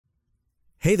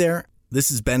Hey there, this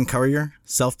is Ben Currier,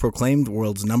 self-proclaimed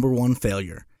world's #1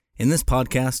 failure. In this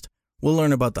podcast, we'll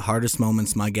learn about the hardest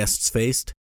moments my guests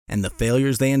faced and the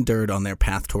failures they endured on their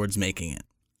path towards making it.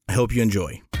 I hope you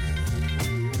enjoy.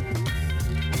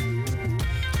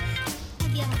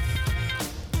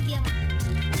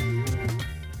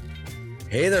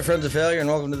 Hey there, friends of failure, and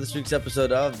welcome to this week's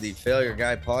episode of the Failure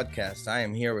Guy Podcast. I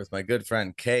am here with my good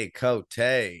friend,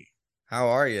 Coté. How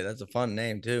are you? That's a fun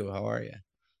name, too. How are you?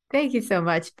 Thank you so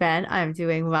much, Ben. I'm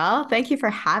doing well. Thank you for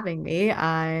having me.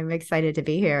 I'm excited to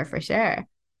be here for sure.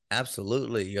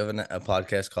 Absolutely. You have a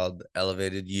podcast called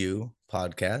Elevated You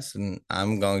Podcast, and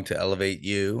I'm going to elevate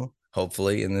you,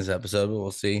 hopefully, in this episode, but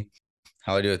we'll see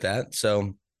how I do with that.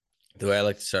 So the way I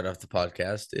like to start off the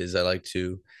podcast is I like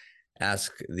to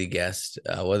ask the guest,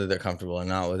 whether they're comfortable or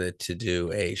not with it, to do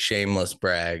a shameless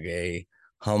brag, a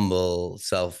humble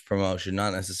self-promotion,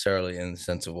 not necessarily in the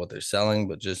sense of what they're selling,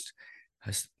 but just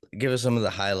give us some of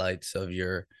the highlights of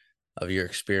your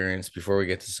experience before we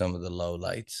get to some of the low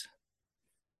lights.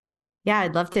 Yeah,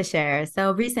 I'd love to share.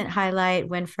 So, recent highlight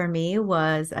win for me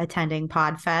was attending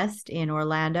Podfest in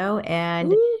Orlando and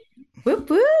Woo! whoop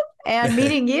whoop and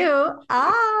meeting you.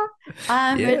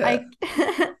 Yeah.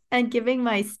 And giving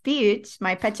my speech,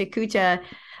 my Pecha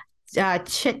Kucha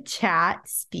chit chat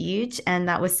speech, and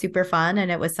that was super fun.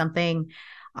 And it was something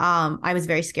I was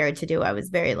very scared to do. I was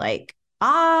very like,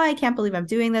 I can't believe I'm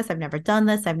doing this. I've never done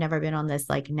this. I've never been on this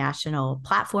like national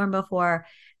platform before.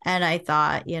 And I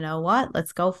thought, you know what,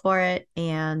 let's go for it.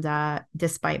 And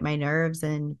despite my nerves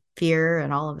and fear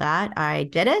and all of that, I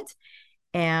did it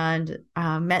and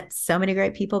met so many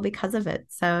great people because of it.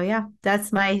 So yeah,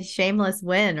 that's my shameless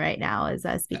win right now is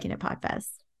speaking at Podfest.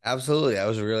 Absolutely. I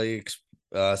was really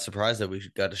surprised that we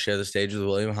got to share the stage with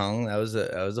William Hung. That was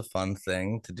a fun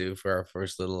thing to do for our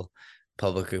first little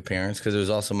public appearance, because it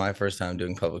was also my first time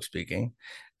doing public speaking.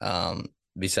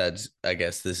 Besides, I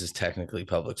guess this is technically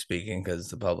public speaking because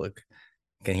the public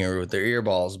can hear it with their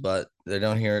earballs, but they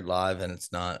don't hear it live and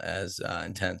it's not as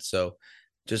intense. So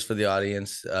just for the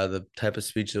audience, the type of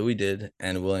speech that we did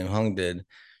and William Hung did,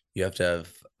 you have to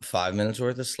have 5 minutes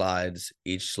worth of slides.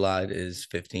 Each slide is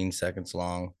 15 seconds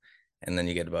long, and then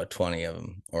you get about 20 of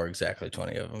them, or exactly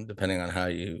 20 of them, depending on how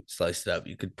you slice it up.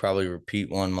 You could probably repeat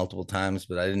one multiple times,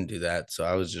 but I didn't do that. So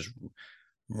I was just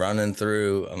running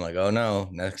through. I'm like, oh no,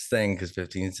 next thing, because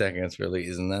 15 seconds really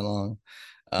isn't that long.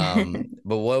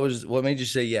 But what made you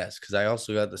say yes? Because I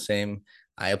also got the same.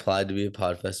 I applied to be a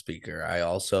Podfest speaker. I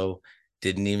also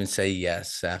didn't even say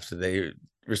yes after they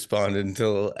responded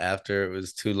until after it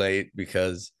was too late,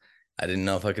 because I didn't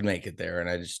know if I could make it there, and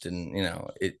I just didn't.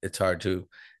 It's hard to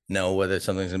know whether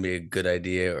something's gonna be a good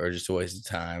idea or just a waste of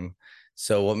time.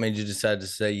 So what made you decide to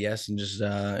say yes and just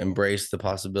embrace the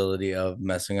possibility of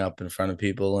messing up in front of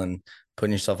people and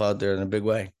putting yourself out there in a big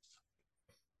way?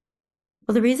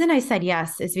 Well, the reason I said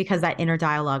yes is because that inner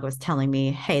dialogue was telling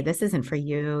me, hey, this isn't for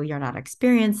you. You're not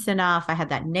experienced enough. I had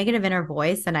that negative inner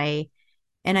voice and I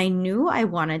knew I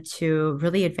wanted to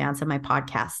really advance in my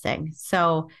podcasting.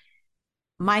 So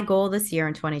my goal this year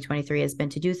in 2023 has been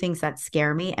to do things that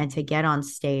scare me and to get on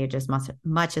stage as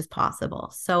much as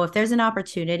possible. So if there's an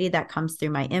opportunity that comes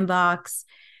through my inbox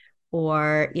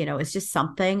or, it's just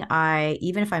something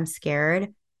even if I'm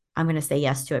scared, I'm going to say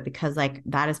yes to it because like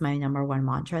that is my #1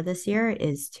 mantra this year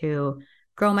is to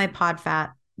grow my pod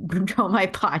fat, grow my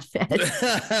pod fat,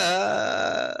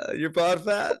 Your pod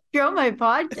fat? grow my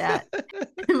podcast,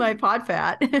 my pod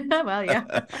fat. Well,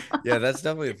 yeah. Yeah, that's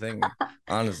definitely a thing.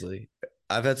 Honestly,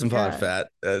 I've had some pod Yeah. fat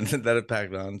that have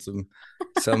packed on some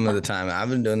of the time. I've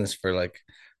been doing this for like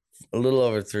a little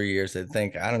over 3 years. I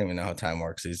don't even know how time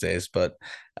works these days, but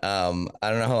I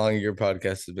don't know how long your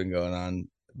podcast has been going on,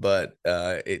 but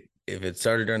it if it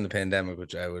started during the pandemic,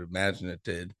 which I would imagine it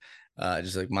did,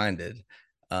 just like mine did.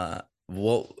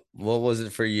 What was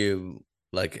it for you?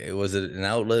 Like, was it an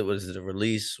outlet? Was it a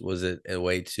release? Was it a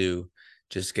way to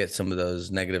just get some of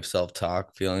those negative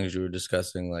self-talk feelings you were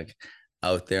discussing, like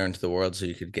out there into the world, so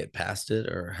you could get past it?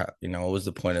 Or how, what was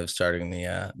the point of starting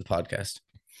the podcast?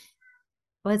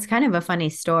 Well, it's kind of a funny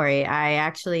story. I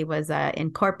actually was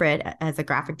in corporate as a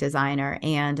graphic designer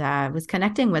and was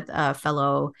connecting with a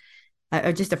fellow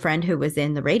or just a friend who was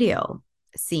in the radio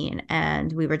scene.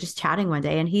 And we were just chatting one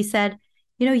day and he said,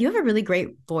 you have a really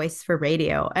great voice for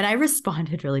radio. And I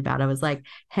responded really bad. I was like,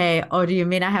 hey, oh, do you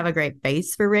mean I have a great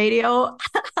face for radio?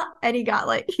 And he got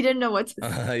like, he didn't know what to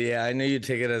say. Yeah, I knew you'd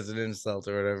take it as an insult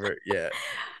or whatever. Yeah.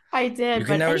 I You did. can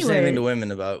But never say anything to anyway,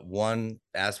 women about one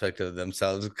aspect of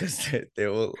themselves because they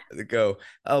will go,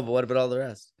 oh, but what about all the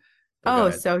rest? But go oh,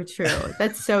 ahead. so true.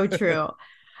 That's so true.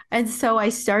 And so I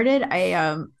started,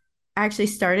 actually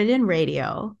started in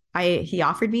radio. He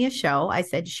offered me a show. I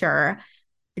said, sure.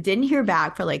 I didn't hear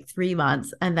back for like 3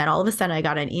 months. And then all of a sudden I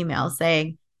got an email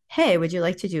saying, hey, would you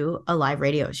like to do a live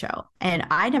radio show? And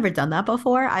I never done that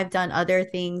before. I've done other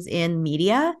things in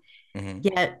media, Hmm.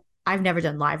 yet I've never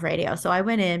done live radio. So I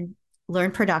went in,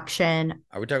 learned production.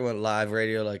 Are we talking about live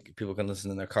radio, like people can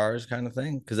listen in their cars, kind of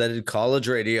thing? Because I did college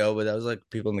radio, but that was like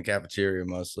people in the cafeteria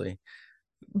mostly.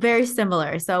 Very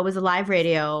similar. So it was a live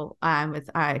radio with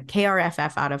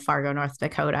KRFF out of Fargo, North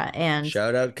Dakota. And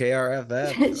Shout out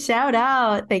KRFF shout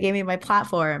out, they gave me my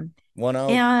platform. 10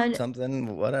 And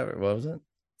something, whatever. What was it?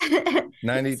 so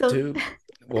 92.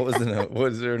 What was the note?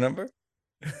 Was there a number?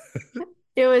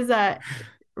 it was a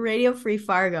Radio Free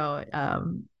Fargo.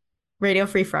 Radio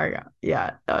Free Fargo.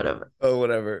 Yeah, out of Oh,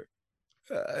 whatever.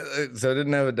 So it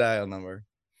didn't have a dial number.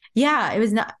 yeah, it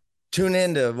was not. Tune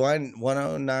in to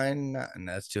 1099.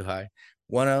 That's too high.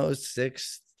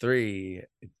 1063.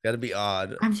 It's got to be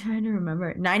odd. I'm trying to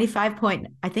remember 95 point.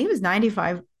 I think it was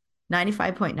 95,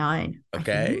 95.9. I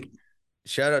Okay. think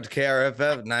Shout out to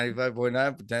KRFF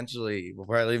 95.9. Potentially, we'll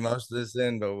probably leave most of this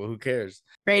in, but who cares?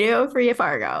 Radio Free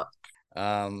Fargo.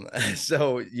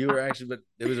 So you were actually, but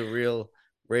it was a real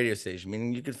radio station,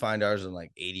 meaning you could find ours on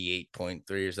like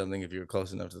 88.3 or something if you were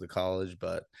close enough to the college,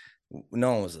 but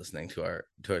no one was listening to our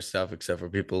stuff except for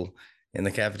people in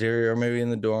the cafeteria or maybe in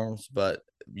the dorms. But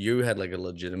you had like a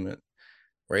legitimate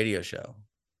radio show.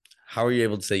 How are you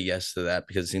able to say yes to that?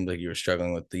 Because it seemed like you were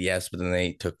struggling with the yes, but then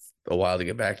they took a while to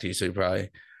get back to you. So you probably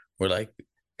were like,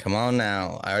 come on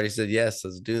now. I already said yes,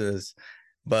 let's do this.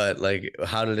 But like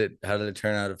how did it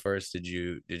turn out at first? Did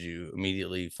you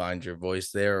immediately find your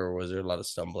voice there, or was there a lot of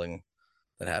stumbling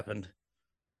that happened?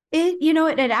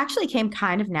 It actually came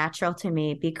kind of natural to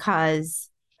me because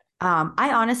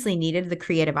I honestly needed the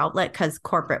creative outlet because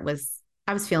corporate was,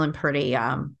 I was feeling pretty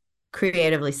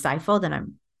creatively stifled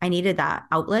and I needed that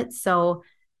outlet. So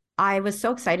I was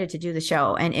so excited to do the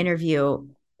show and interview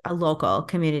local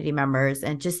community members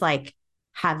and just like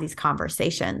have these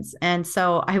conversations. And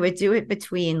so I would do it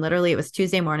between literally, it was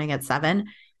Tuesday morning at 7.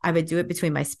 I would do it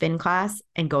between my spin class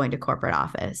and going to corporate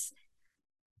office.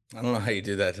 I don't know how you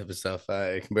do that type of stuff.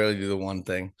 I can barely do the one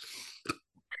thing.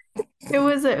 It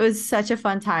was such a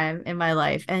fun time in my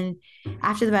life. And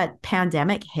after the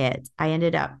pandemic hit, I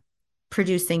ended up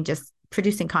producing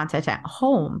content at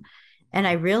home. And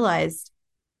I realized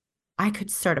I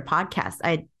could start a podcast.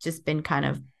 I'd just been kind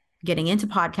of getting into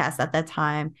podcasts at that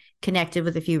time, connected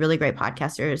with a few really great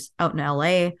podcasters out in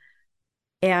LA,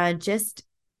 and just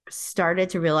started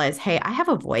to realize, hey, I have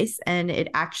a voice and it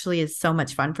actually is so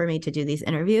much fun for me to do these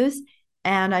interviews.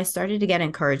 And I started to get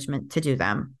encouragement to do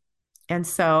them. And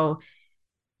so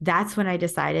that's when I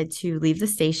decided to leave the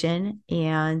station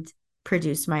and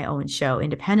produce my own show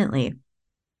independently.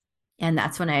 And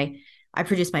that's when I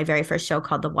produced my very first show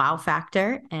called The Wow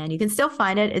Factor. And you can still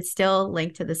find it. It's still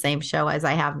linked to the same show as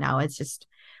I have now. It's just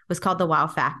was called The Wow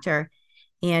Factor.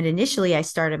 And initially I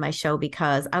started my show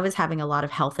because I was having a lot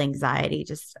of health anxiety.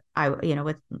 Just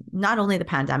with not only the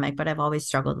pandemic, but I've always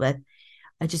struggled with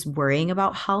just worrying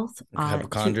about health. Like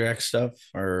hypochondriac stuff,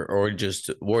 or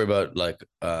just worry about like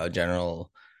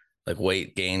general like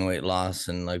weight gain, weight loss,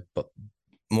 and like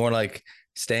more like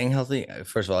staying healthy.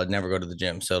 First of all, I'd never go to the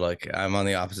gym, so like I'm on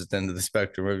the opposite end of the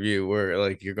spectrum of you, where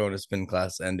like you're going to spin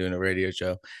class and doing a radio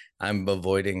show. I'm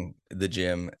avoiding the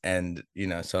gym, and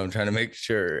so I'm trying to make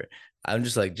sure. I'm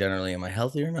just like generally, am I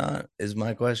healthy or not? Is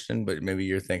my question, but maybe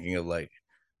you're thinking of like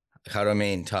how do I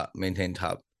maintain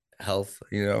top health,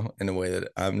 in a way that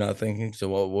I'm not thinking. So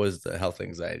what was the health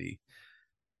anxiety?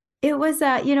 It was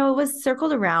it was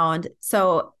circled around.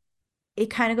 So it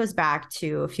kind of goes back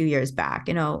to a few years back.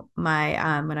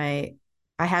 My when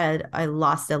I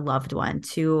lost a loved one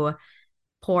to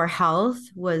poor health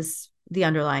was the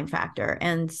underlying factor.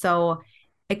 And so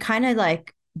it kind of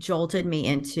like jolted me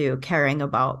into caring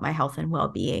about my health and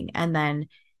well-being. And then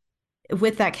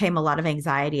with that came a lot of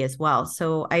anxiety as well.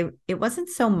 So it wasn't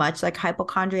so much like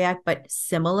hypochondriac, but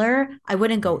similar. I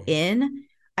wouldn't go Mhm. in.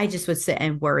 I just would sit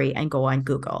and worry and go on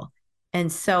Google.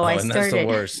 And so Oh, I and that's the started,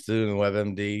 worst, dude. The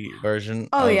WebMD version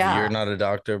oh of you're yeah, not a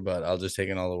doctor, but I'll just take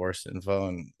in all the worst info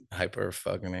and hyper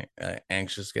fucking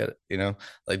anxious get it,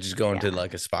 like just go into yeah,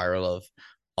 like a spiral of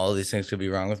all these things could be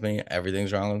wrong with me.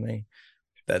 Everything's wrong with me.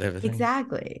 That type of thing.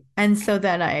 exactly. And so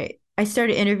then I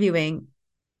started interviewing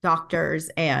doctors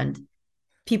and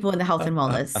people in the health and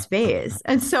wellness space.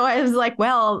 And so I was like,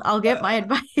 well, I'll get my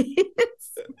advice.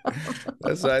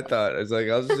 That's what I thought. It's like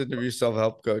I'll just interview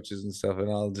self-help coaches and stuff, and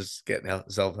I'll just get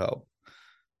self-help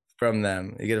from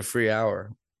them. You get a free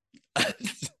hour.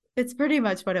 It's pretty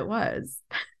much what it was.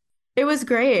 It was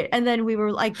great. And then we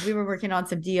were working on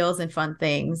some deals and fun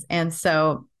things. And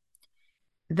so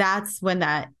that's when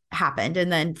that happened.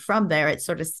 And then from there, it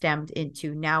sort of stemmed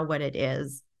into now what it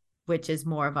is, which is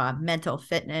more of a mental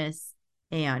fitness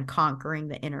and conquering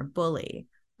the inner bully.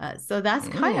 So that's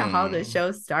kind of how the Mm,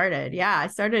 show started. Yeah, I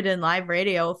started in live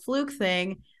radio, fluke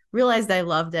thing, realized I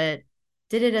loved it,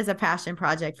 did it as a passion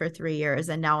project for 3 years,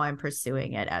 and now I'm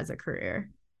pursuing it as a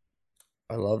career.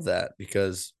 I love that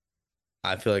because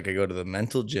I feel like I go to the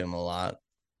mental gym a lot,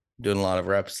 doing a lot of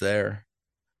reps there.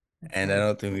 That's And I good.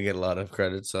 don't think we get a lot of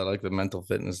credit. So I like the mental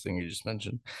fitness thing you just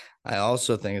mentioned. I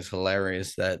also think it's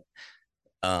hilarious that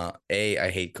I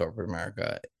hate corporate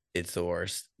America. It's the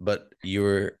worst. But you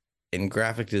were in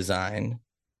graphic design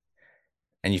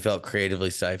and you felt creatively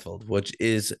stifled, which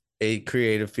is a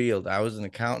creative field. I was an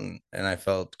accountant and I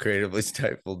felt creatively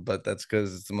stifled, but that's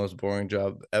because it's the most boring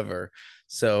job ever.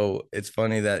 So it's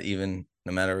funny that even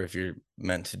no matter if you're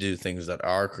meant to do things that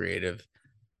are creative,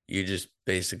 you're just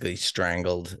basically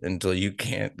strangled until you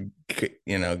can't, get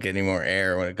any more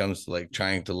air when it comes to like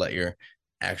trying to let your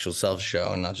actual self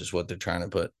show and not just what they're trying to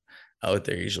put out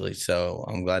there usually. So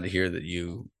I'm glad to hear that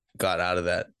you got out of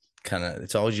that kind of,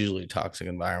 it's always usually a toxic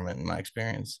environment in my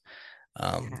experience.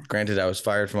 Yeah. Granted, I was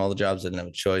fired from all the jobs. I didn't have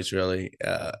a choice really.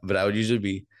 But I would usually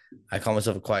be, I call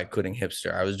myself a quiet quitting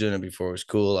hipster. I was doing it before it was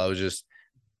cool. I was just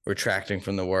retracting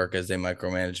from the work as they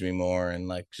micromanage me more and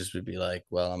like just would be like,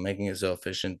 well, I'm making it so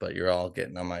efficient, but you're all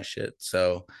getting on my shit.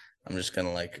 So I'm just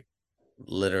gonna like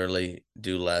literally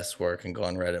do less work and go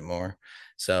on Reddit more.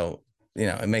 So,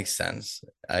 it makes sense.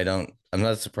 I'm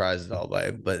not surprised at all by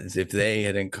it, but if they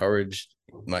had encouraged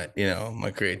my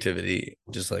creativity,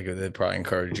 just like they probably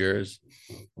encouraged yours,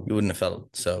 you wouldn't have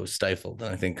felt so stifled.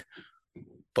 And I think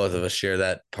both of us share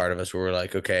that part of us where we're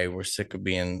like, okay, we're sick of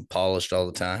being polished all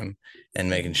the time and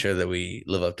making Mhm. sure that we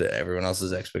live up to everyone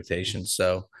else's expectations.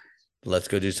 So let's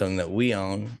go do something that we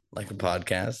own, like a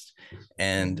podcast,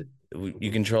 and Mhm.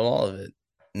 you control all of it.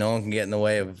 No one can get in the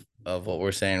way of what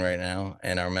we're saying right now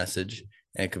and our message.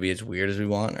 And it could be as weird as we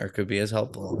want, or it could be as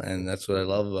helpful. And that's what I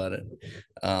love about it.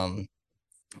 Um,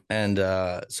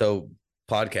 so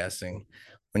podcasting,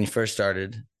 when you first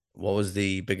started, what was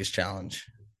the biggest challenge?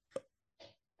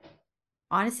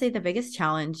 Honestly, the biggest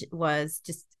challenge was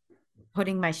just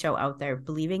putting my show out there,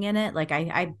 believing in it. Like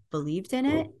I believed in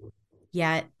it,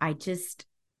 yet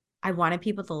I wanted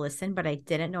people to listen, but I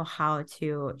didn't know how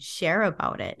to share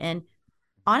about it. And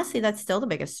honestly, that's still the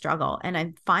biggest struggle. And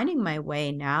I'm finding my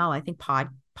way now. I think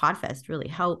Podfest really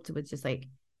helped with just like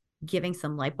giving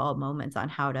some light bulb moments on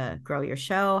how to grow your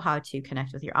show, how to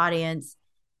connect with your audience.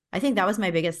 I think that was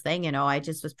my biggest thing. I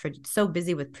just was so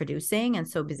busy with producing and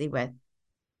so busy with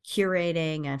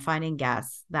curating and finding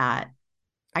guests that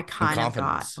I And kind of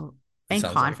got, confidence, it and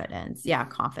sounds like. confidence. Yeah,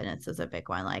 confidence is a big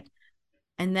one. Like,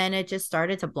 and then it just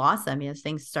started to blossom.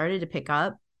 Things started to pick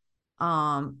up.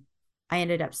 Um, I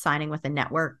ended up signing with a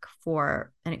network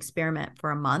for an experiment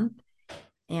for a month,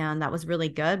 and that was really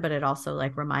good. But it also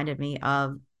like reminded me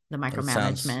of the It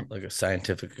sounds micromanagement. like a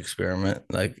scientific experiment.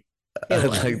 Like, It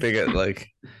like was they get like,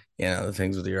 the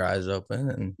things with your eyes open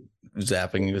and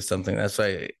zapping you with something. That's what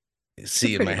I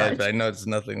see in my pretty head, but much. I know it's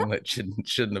nothing that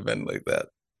shouldn't have been like that.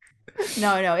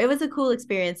 No, no, it was a cool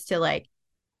experience to like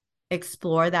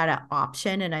explore that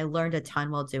option, and I learned a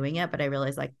ton while doing it. But I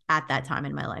realized like at that time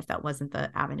in my life that wasn't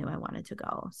the avenue I wanted to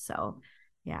go. So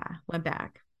yeah, went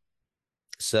back.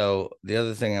 So the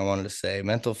other thing I wanted to say,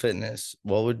 mental fitness.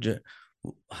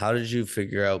 How did you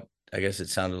figure out? I guess it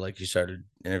sounded like you started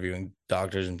interviewing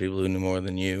doctors and people who knew more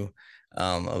than you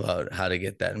about how to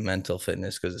get that mental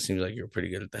fitness because it seems like you're pretty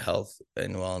good at the health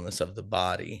and wellness of the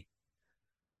body.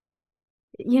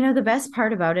 The best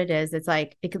part about it is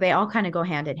they all kind of go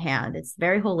hand in hand. It's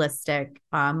very holistic,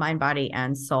 mind, body,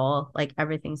 and soul, like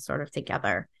everything's sort of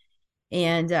together.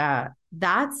 And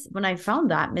that's when I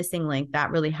found that missing link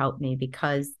that really helped me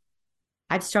because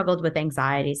I've struggled with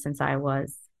anxiety since I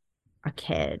was a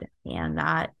kid. And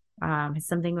that is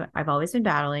something I've always been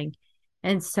battling.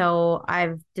 And so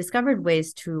I've discovered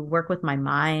ways to work with my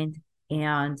mind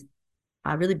and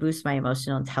really boost my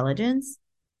emotional intelligence.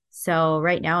 So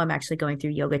right now I'm actually going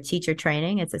through yoga teacher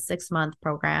training. It's a 6 month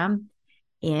program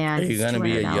Are and you it's going to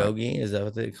be a 200 hours. yogi? Is that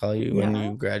what they call you when Yeah.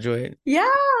 you graduate? Yeah.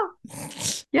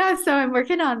 Yeah. So I'm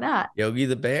working on that. Yogi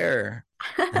the Bear.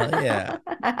 Hell yeah.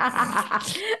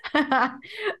 I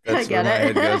That's where get my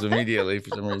head goes it. immediately for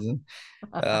some reason.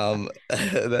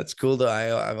 That's cool though.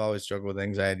 I've always struggled with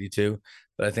anxiety too,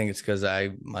 but I think it's because I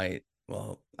think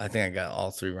I got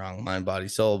all three wrong, mind, body,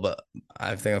 soul, but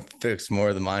I think I fixed more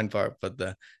of the mind part, but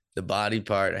the body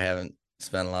part I haven't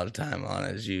spent a lot of time on.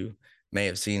 As you may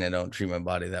have seen, I don't treat my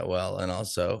body that well. And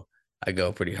also I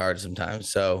go pretty hard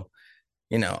sometimes. So,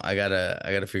 I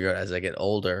gotta figure out as I get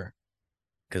older,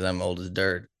 because I'm old as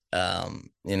dirt.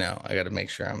 I gotta make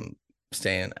sure I'm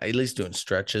staying at least doing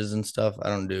stretches and stuff. I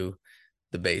don't do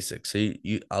the basics. So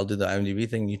I'll do the IMDb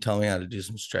thing. You tell me how to do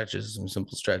some stretches, some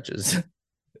simple stretches.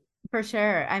 For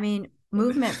sure. I mean,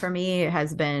 movement for me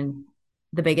has been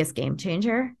the biggest game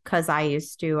changer because I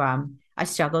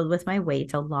struggled with my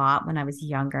weight a lot when I was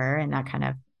younger, and that kind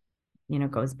of,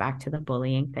 goes back to the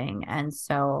bullying thing. And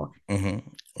so, hmm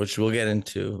Which we'll get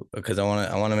into because I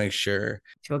want to make sure.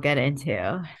 which we'll get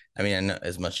into. I mean, I know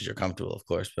as much as you're comfortable, of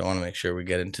course, but I want to make sure we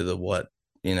get into the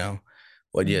you know,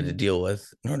 what you had to Mhm. deal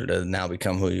with in order to now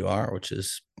become who you are, which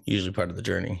is usually part of the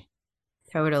journey.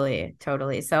 Totally,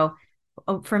 totally. So,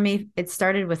 for me, it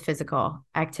started with physical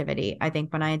activity. I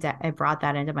think when I brought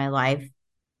that into my life,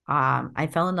 I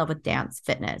fell in love with dance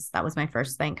fitness. That was my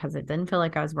first thing because it didn't feel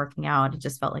like I was working out. It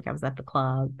just felt like I was at the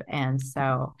club. And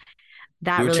so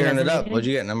You that were really tearing it up. What'd resonated.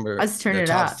 you get? I Number was the turning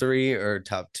it top up. three or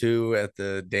top two at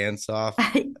the dance off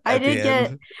I at the did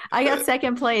get, end? I got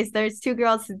second place. There's two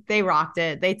girls, they rocked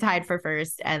it. They tied for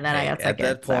first, and then I Hey, got at second.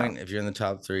 that So point, if you're in the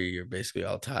top three, you're basically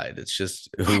all tied. It's just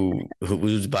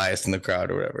who's biased in the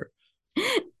crowd or whatever.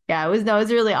 yeah, it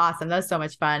was really awesome. That was so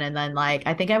much fun. And then like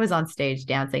I think I was on stage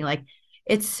dancing. Like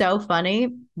it's so funny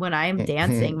when I'm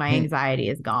dancing, my anxiety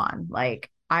is gone. Like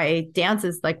I dance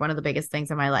is like one of the biggest things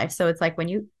in my life. So it's like when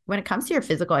it comes to your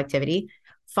physical activity,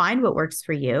 find what works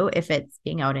for you. If it's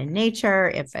being out in nature,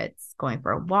 if it's going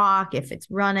for a walk, if it's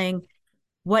running,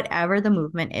 whatever the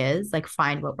movement is, like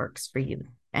find what works for you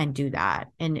and do that.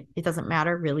 And it doesn't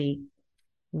matter really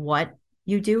what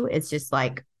you do. It's just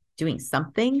like doing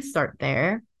something, start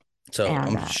there. So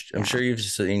And I'm yeah. sure you've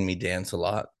seen me dance a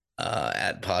lot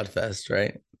at Podfest,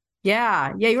 right?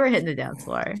 Yeah. Yeah. You were hitting the dance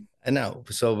floor. I know.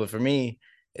 So, but for me,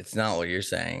 it's not what you're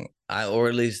saying. Or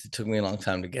at least it took me a long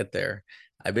time to get there.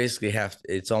 I basically have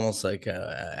to, it's almost like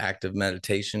a active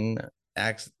meditation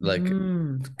act, like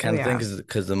Oh kind of thing. yeah.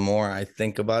 Because the more I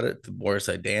think about it, the worse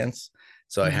I dance.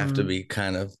 So I have to Hmm. be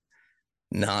kind of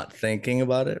not thinking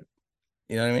about it.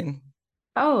 You know what I mean?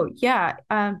 Oh yeah.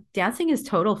 Dancing is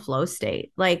total flow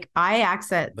state. Like I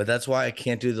access. But that's why I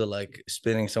can't do the like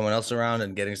spinning someone else around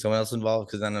and getting someone else involved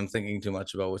because then I'm thinking too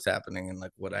much about what's happening and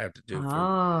like what I have to do for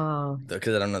Oh.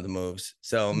 because I don't know the moves.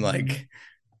 So I'm Hmm. like,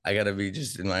 I gotta be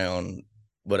just in my own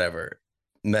whatever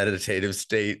meditative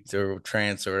state or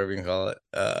trance or whatever you can call it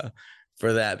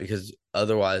for that because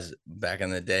otherwise back in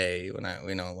the day when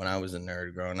I was a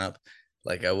nerd growing up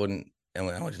like I wouldn't and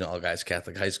when I went to all guys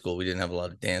Catholic high school we didn't have a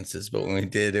lot of dances but when we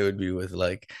did it would be with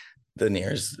like the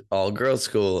nearest all girls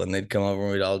school and they'd come over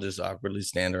and we'd all just awkwardly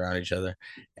stand around each other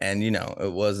and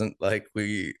it wasn't like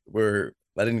we were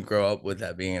I didn't grow up with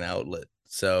that being an outlet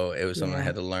so it was something I Yeah.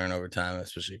 had to learn over time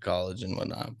especially college and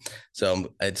whatnot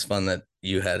so it's fun that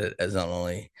you had it as not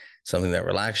only something that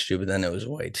relaxed you, but then it was a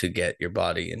way to get your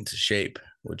body into shape,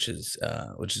 which is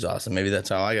awesome. Maybe that's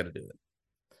how I got to do it.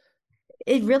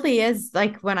 It really is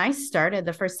like when I started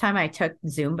the first time I took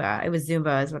Zumba, it was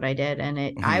Zumba is what I did.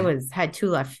 And I Mm-hmm. was had two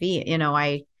left feet.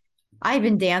 I've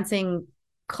been dancing,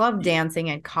 club dancing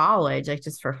in college, like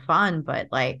just for fun, but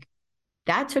like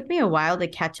that took me a while to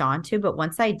catch on to. But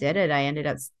once I did it, I ended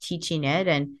up teaching it.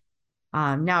 And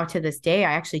now to this day,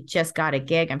 I actually just got a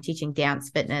gig. I'm teaching dance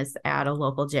fitness at a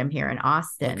local gym here in Look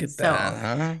Austin. at that, So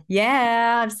huh?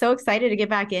 yeah, I'm so excited to get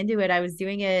back into it. I was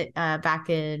doing it back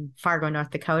in Fargo, North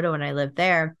Dakota when I lived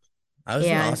there. I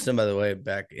was in And Austin, by the way,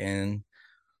 back in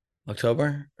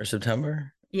October or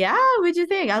September. yeah, what'd you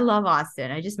think? I love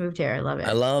Austin. I just moved here. I love it.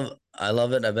 I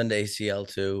love it. I've been to ACL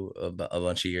too a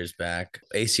bunch of years back.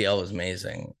 ACL was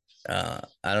amazing. I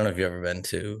don't know if you've ever been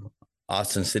to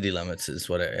Austin City Limits is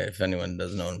what if anyone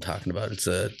doesn't know what I'm talking about. It's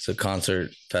a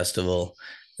concert festival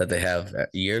that they have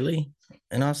yearly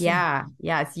in Austin. Yeah,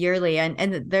 yeah, it's yearly, and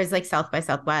there's like South by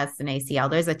Southwest and ACL.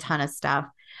 There's a ton of stuff.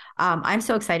 I'm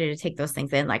so excited to take those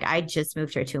things in. Like I just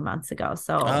moved here 2 months ago,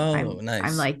 so Oh, I'm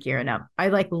nice. like gearing up. I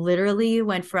like literally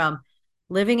went from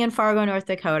living in Fargo, North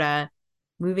Dakota,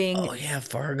 moving Oh yeah,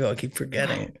 Fargo. I keep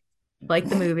forgetting. like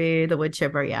the movie, The Wood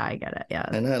Chipper. Yeah, I get it. Yeah,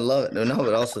 And I love it. No,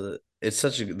 but also it's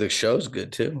the show's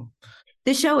good too.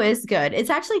 the show is good. It's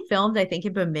actually filmed, I think,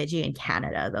 in Bemidji in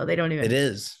Canada, though. They don't It even.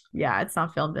 is. Yeah, it's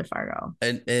not filmed in Fargo.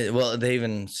 Well, they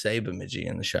even say Bemidji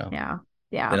in the show. Yeah,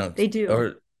 They yeah, don't, they do.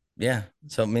 or yeah.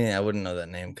 So I wouldn't know that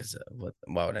name because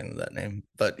why would I know that name?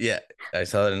 But yeah, I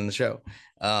saw it in the show.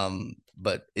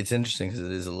 But it's interesting because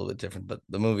it is a little bit different. But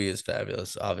the movie is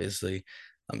fabulous. Obviously,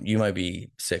 you might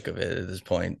be sick of it at this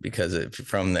point because if you're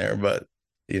from there, but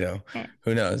you know, Eh,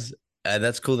 who knows?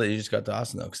 That's cool that you just got to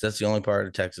Austin though, because that's the only part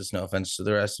of Texas. No offense to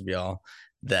the rest of y'all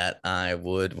that I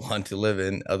would want to live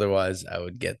in. Otherwise, I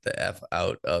would get the F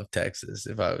out of Texas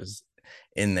if I was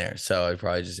in there. So I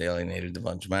probably just alienated a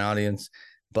bunch of my audience.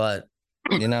 But,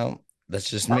 that's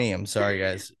just me. I'm sorry,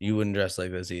 guys. You wouldn't dress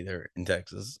like this either in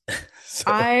Texas. So,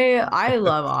 I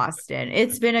love Austin.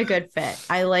 It's been a good fit.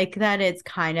 I like that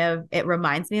it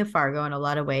reminds me of Fargo in a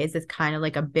lot of ways. It's kind of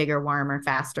like a bigger, warmer,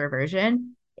 faster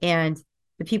version. And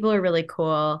the people are really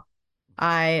cool.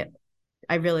 I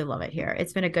I really love it here.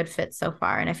 It's been a good fit so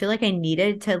far. And I feel like I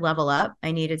needed to level up.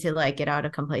 I needed to like get out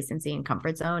of complacency and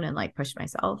comfort zone and like push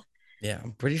myself. yeah,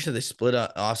 I'm pretty sure they split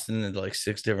out Austin into like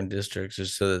six different districts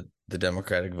just so that the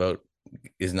Democratic vote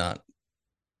is not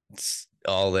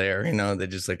all there. They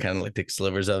just like kind of like take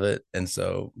slivers of it. And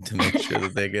so to make sure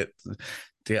that they get,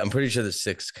 I'm pretty sure there's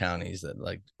six counties that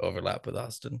like overlap with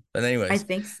Austin. But, I anyways,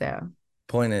 think so.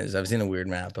 point is, I've seen a weird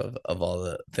map of all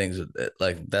the things with it.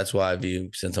 Like, that's why I view,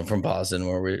 since I'm from Boston,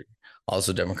 where we're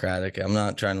also Democratic, I'm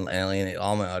not trying to alienate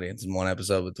all my audience in one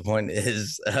episode, but the point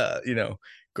is,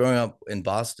 growing up in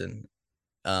Boston,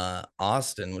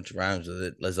 Austin, which rhymes with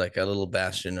it, is like a little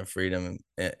bastion of freedom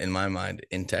in my mind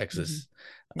in Mhm. Texas.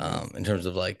 It is. In terms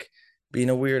of like being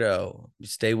a weirdo,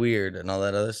 stay weird, and all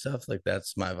that other stuff. Like,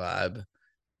 that's my vibe,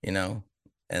 you know.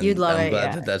 You'd And love I'm it. glad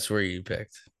Yeah. that that's where you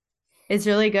picked. It's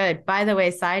really good. By the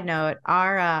way, side note,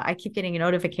 our I keep getting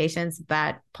notifications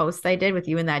that post I did with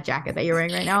you in that jacket that you're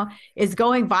wearing right now is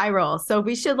going viral. So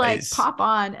we should like Nice. pop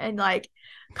on and like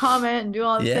comment and do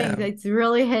all the things. Yeah. It's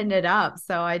really hitting it up.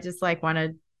 So I just like want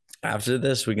to, After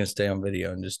this, we can stay on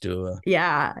video and just do a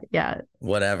yeah, yeah.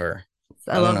 whatever.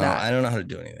 I I don't love know. that. I don't know how to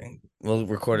do anything. We'll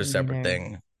record a Me separate neither.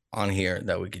 thing on here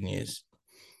that we can use.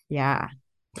 Yeah.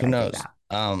 Who Yeah, do knows?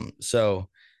 that. So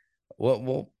what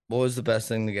was the best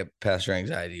thing to get past your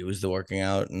anxiety? It was the working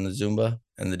out and the Zumba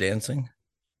and the dancing.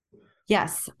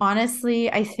 Yes,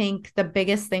 honestly, I think the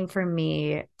biggest thing for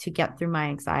me to get through my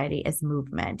anxiety is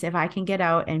movement. If I can get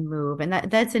out and move, and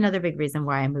that's another big reason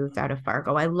why I moved out of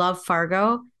Fargo. I love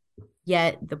Fargo,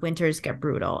 yet the winters get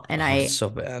brutal and Oh, it's I so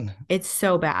bad. it's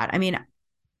so bad. I mean,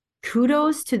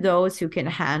 kudos to those who can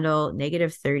handle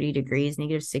negative 30 degrees,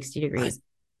 negative 60 I degrees.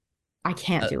 I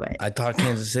can't I, do it. I thought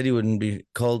Kansas City wouldn't be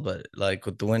cold, but like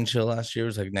with the wind chill last year, it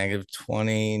was like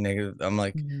 -20, negative. I'm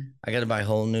like, Mhm. I got to buy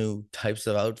whole new types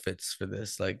of outfits for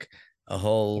this, like a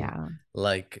whole, Yeah,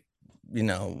 like,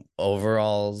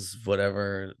 overalls,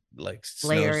 whatever, like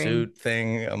layering. snowsuit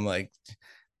thing. I'm like,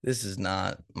 this is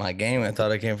not my game. I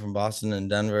thought I came from Boston and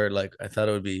Denver. Like, I thought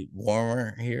it would be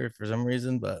warmer here for some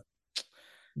reason, but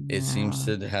it seems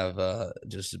No. to have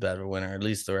just as bad of a winter. At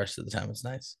least the rest of the time it's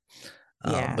nice.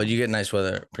 But Yeah. you get nice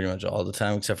weather pretty much all the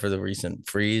time, except for the recent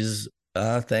freeze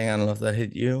thing. I don't know if that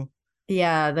hit you.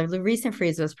 Yeah, the recent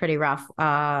freeze was pretty rough.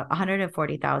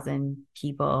 140,000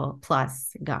 people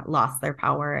plus got lost their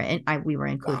power, and we were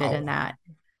included in Wow, that.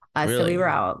 So we really? were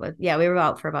out with, yeah, we were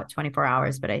out for about 24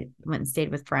 hours, but I went and stayed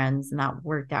with friends, and that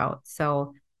worked out.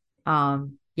 So,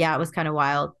 yeah, it was kind of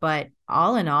wild, but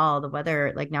all in all, the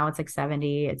weather, like now it's like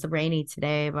 70. It's rainy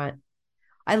today, but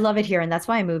I love it here. And that's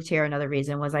why I moved here. Another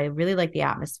reason was I really like the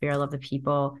atmosphere. I love the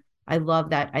people. I love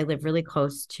that I live really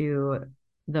close to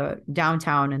the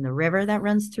downtown and the river that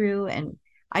runs through. And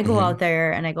I go out Hmm.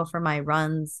 there and I go for my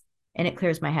runs and it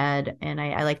clears my head. And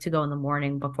I like to go in the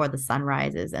morning before the sun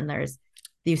rises and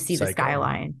you see the Psycho.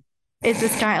 skyline. The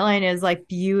skyline is like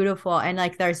beautiful. And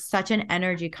like there's such an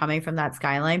energy coming from that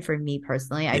skyline for me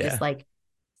personally. I just Yeah. like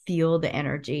feel the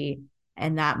energy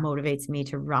and that motivates me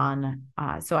to run.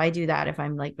 So I do that if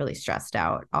I'm like really stressed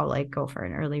out. I'll like go for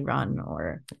an early run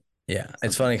or Yeah,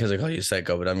 it's funny something. because I call you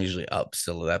psycho, but I'm usually up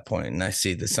still at that point, and I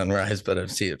see the sunrise, but I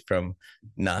see it from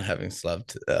not having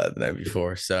slept the night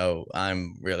before. So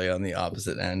I'm really on the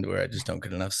opposite end where I just don't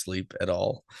get enough sleep at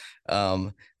all.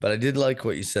 But I did like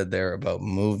what you said there about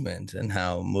movement and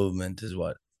how movement is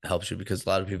what helps you because a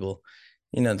lot of people,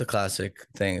 the classic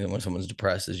thing when someone's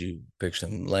depressed is you picture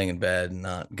them laying in bed and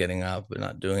not getting up and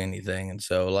not doing anything, and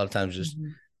so a lot of times just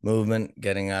Mhm. movement,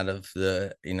 getting out of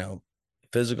the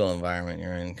physical environment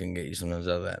you're in can get you sometimes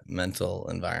out of that mental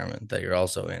environment that you're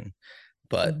also in.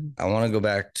 But Mhm. I want to go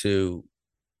back to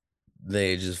the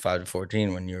ages 5 to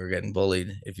 14 when you were getting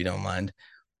bullied, if you don't mind.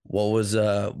 What was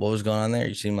going on there?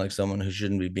 You seem like someone who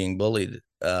shouldn't be being bullied,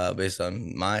 based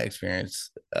on my experience.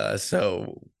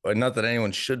 So not that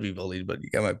anyone should be bullied, but you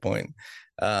get my point.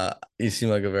 You seem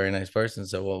like a very nice person.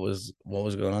 So what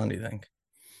was going on, do you think?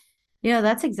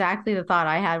 That's exactly the thought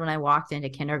I had when I walked into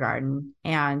kindergarten.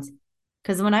 And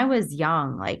because when I was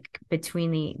young, like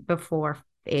before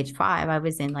age 5, I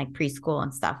was in like preschool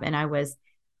and stuff. And I was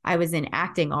in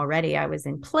acting already. I was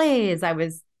in plays. I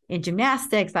was in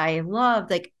gymnastics. I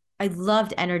loved like I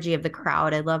loved energy of the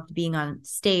crowd. I loved being on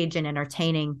stage and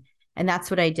entertaining. And that's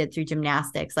what I did through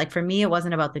gymnastics. Like for me, it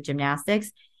wasn't about the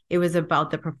gymnastics. It was about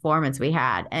the performance we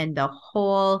had and the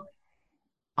whole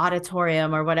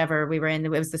auditorium or whatever we were in.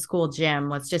 It was the school gym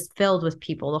was just filled with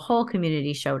people. The whole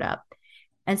community showed up.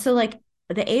 And so like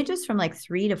the ages from like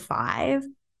 3 to 5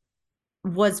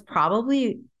 was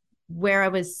probably where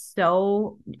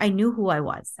I knew who I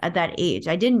was at that age.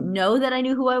 I didn't know that I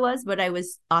knew who I was, but I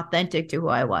was authentic to who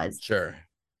I was. Sure.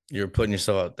 You're putting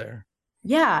yourself out there.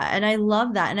 Yeah. And I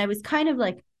love that. And I was kind of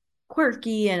like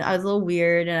quirky and I was a little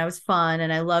weird and I was fun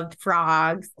and I loved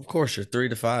frogs. Of course, you're 3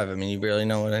 to 5. I mean, you barely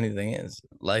know what anything is.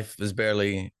 Life is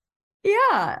barely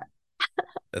Yeah.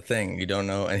 a thing. You don't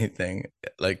know anything.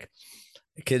 Like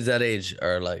kids that age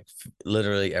are like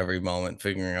literally every moment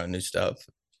figuring out new stuff.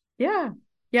 Yeah.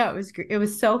 Yeah, it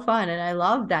was so fun and I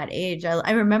love that age.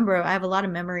 I remember I have a lot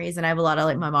of memories and I have a lot of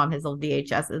like my mom has old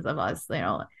VHSs of us,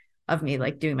 of me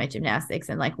like doing my gymnastics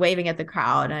and like waving at the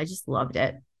crowd and I just loved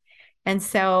it. And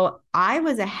so I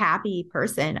was a happy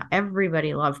person.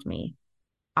 Everybody loved me.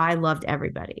 I loved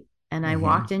everybody. And I Mm-hmm.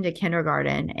 walked into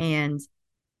kindergarten and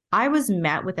I was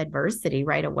met with adversity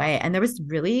right away. And there was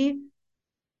really,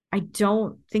 I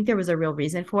don't think there was a real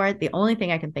reason for it. The only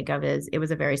thing I can think of is it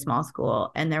was a very small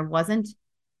school and there wasn't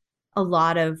a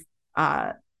lot of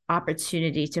uh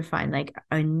opportunity to find like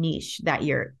a niche that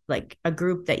you're like a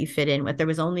group that you fit in with. There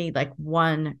was only like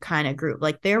one kind of group.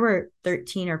 Like there were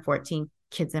 13 or 14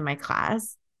 kids in my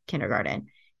class, kindergarten,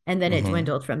 and then it Mm-hmm.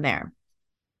 dwindled from there.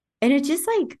 And it just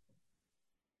like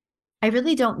I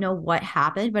really don't know what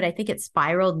happened, but I think it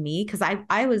spiraled me because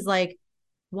I was like,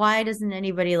 why doesn't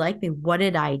anybody like me? What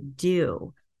did I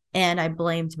do? And I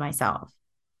blamed myself.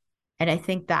 And I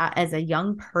think that as a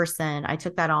young person, I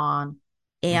took that on.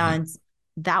 Mm-hmm. And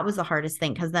that was the hardest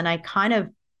thing because then I kind of,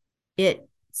 it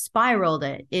spiraled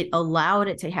it. It allowed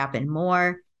it to happen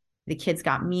more. The kids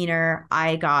got meaner.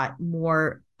 I got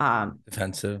more,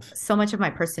 Defensive. so much of my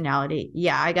personality.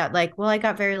 Yeah, I got like, well, I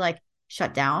got very like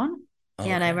shut down.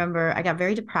 And I Okay. remember I got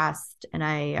very depressed and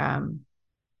I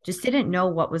just didn't know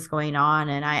what was going on.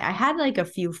 And I had like a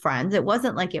few friends. It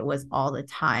wasn't like it was all the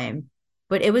time,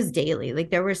 but it was daily. Like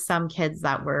there were some kids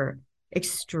that were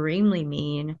extremely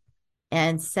mean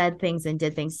and said things and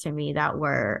did things to me that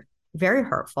were very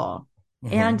hurtful.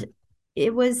 Mm-hmm. And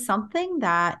it was something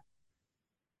that,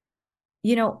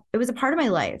 it was a part of my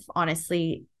life,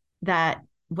 honestly, that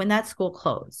when that school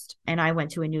closed and I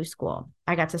went to a new school,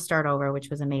 I got to start over, which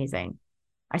was amazing.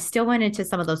 I still went into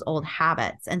some of those old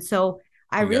habits. And so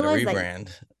I You got a realized like, rebrand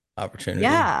opportunity.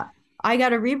 yeah, I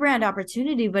got a rebrand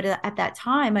opportunity, but at that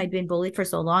time I'd been bullied for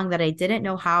so long that I didn't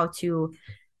know how to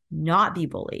not be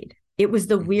bullied. It was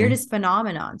the Mm-hmm. weirdest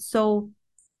phenomenon. So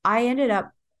I ended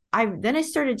up I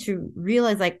started to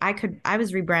realize like I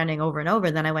was rebranding over and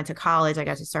over. Then I went to college, I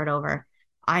got to start over.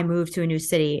 I moved to a new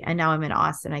city and now I'm in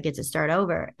Austin. I get to start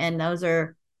over. And those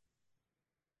are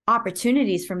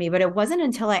opportunities for me, but it wasn't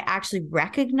until I actually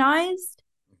recognized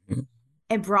Mm-hmm.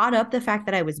 and brought up the fact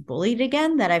that I was bullied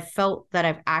again that I felt that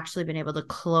I've actually been able to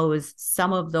close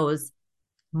some of those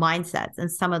mindsets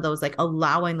and some of those like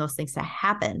allowing those things to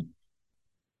happen.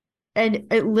 And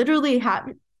it literally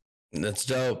happened. That's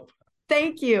dope.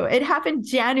 Thank you. It happened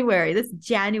January. This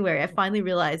January, I finally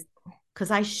realized because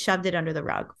I shoved it under the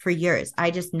rug for years.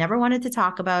 I just never wanted to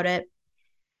talk about it.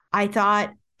 I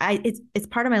thought it's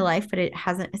part of my life, but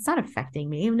it's not affecting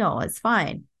me. No, it's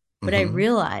fine. But I Mm-hmm.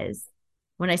 realized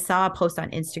when I saw a post on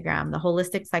Instagram, the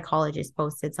holistic psychologist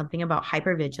posted something about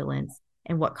hypervigilance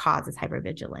and what causes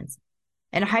hypervigilance.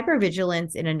 And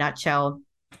hypervigilance in a nutshell,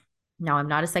 now I'm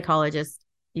not a psychologist.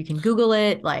 You can Google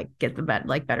it, like get the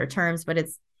better terms, but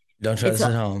Don't try it's this a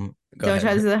at home. Go don't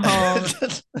try ahead. this at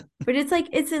home. But it's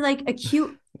a, like Wait,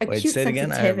 acute say it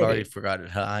again. I've already sensitivity, forgot it.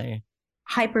 High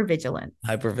hypervigilance.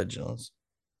 hypervigilance.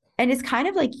 And it's kind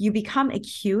of like you become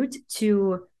acute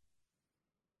to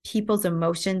people's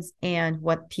emotions and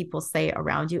what people say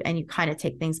around you, and you kind of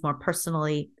take things more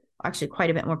personally, actually quite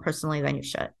a bit more personally than you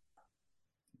should.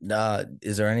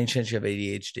 Is there any chance you have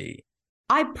ADHD?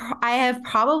 I have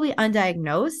probably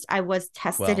undiagnosed. I was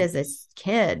tested Well, as a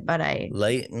kid, but I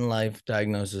late in life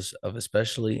diagnosis of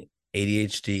especially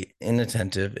ADHD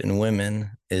inattentive in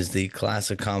women is the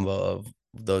classic combo of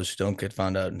those who don't get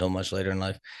found out until much later in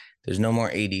life. There's no more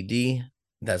ADD.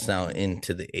 That's now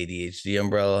into the ADHD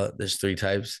umbrella. There's three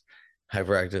types: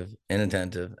 hyperactive,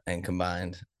 inattentive, and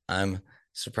combined. I'm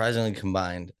surprisingly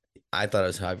combined. I thought I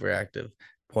was hyperactive.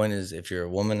 Point is, if you're a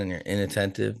woman and you're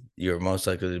inattentive, you're most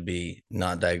likely to be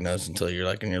not diagnosed until you're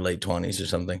like in your late 20s or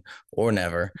something, or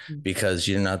never, because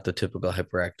you're not the typical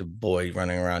hyperactive boy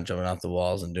running around, jumping off the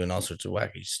walls and doing all sorts of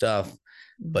wacky stuff.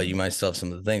 but you Mhm. might still have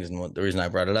some of the things. And the reason I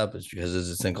brought it up is because there's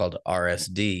this thing called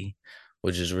RSD,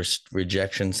 which is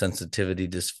rejection sensitivity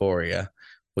dysphoria,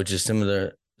 which is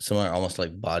similar, almost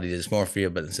like body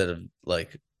dysmorphia, but instead of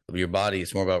like your body,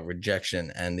 it's more about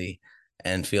rejection and the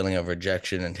and feeling of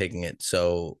rejection and taking it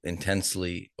so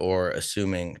intensely or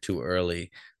assuming too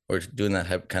early or doing that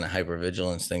kind of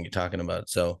hypervigilance thing you're talking about.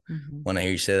 So Mhm. when I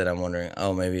hear you say that, I'm wondering,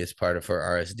 oh, maybe it's part of her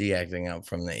RSD acting out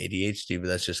from the ADHD, but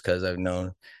that's just because I've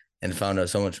known and found out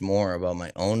so much more about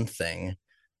my own thing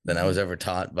than I was Mhm. ever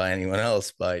taught by anyone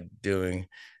else by doing,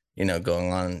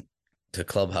 going on to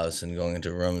Clubhouse and going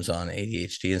into rooms on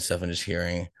ADHD and stuff and just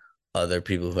hearing other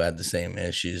people who had the same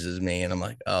issues as me. And I'm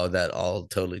like, oh, that all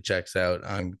totally checks out.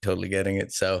 I'm totally getting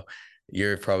it. So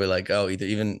you're probably like, oh, either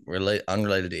even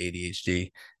unrelated to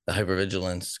ADHD, the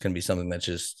hypervigilance can be something that's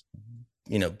just,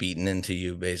 beaten into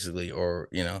you basically, or,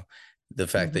 the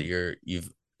fact that Mhm.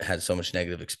 you've had so much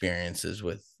negative experiences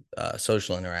with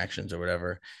social interactions or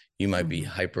whatever, you might be Mhm.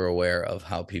 hyper aware of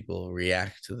how people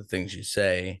react to the things you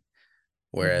say.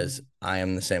 Whereas Mhm. I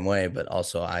am the same way, but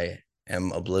also I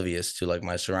am oblivious to like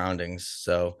my surroundings.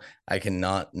 So I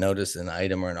cannot notice an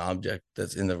item or an object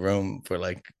that's in the room for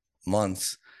like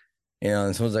months,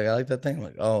 and someone's like, I like that thing. I'm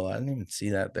like, oh, I didn't even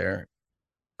see that there.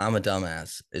 I'm a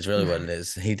dumbass. Is really what it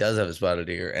is. He does have a spotted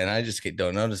ear, and I just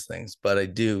don't notice things, but I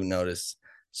do notice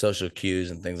social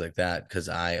cues and things like that because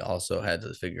I also had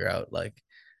to figure out like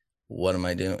what am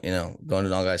I doing? Going to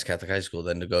an all guys Catholic high school,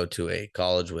 then to go to a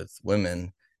college with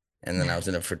women, and then I was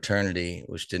in a fraternity,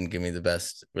 which didn't give me the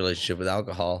best relationship with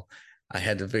alcohol. I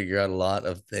had to figure out a lot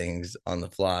of things on the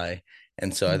fly,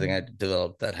 and so I think I Mhm.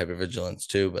 developed that hypervigilance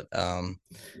too. But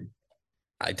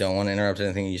I don't want to interrupt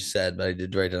anything you said, but I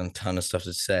did write down a ton of stuff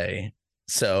to say.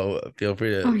 So feel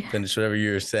free Oh to yeah. finish whatever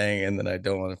you were saying, and then I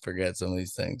don't want to forget some of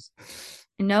these things.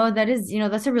 No, that is,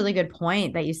 that's a really good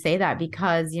point that you say that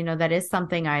because, that is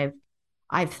something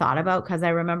I've thought about because I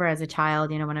remember as a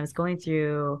child, when I was going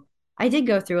through I did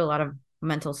go through a lot of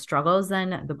mental struggles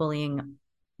then the bullying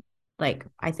like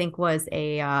I think was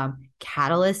a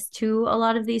catalyst to a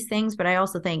lot of these things, but I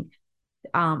also think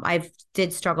I've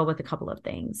did struggle with a couple of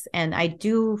things and I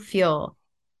do feel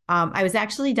I was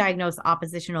actually diagnosed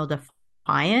oppositional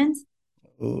defiant.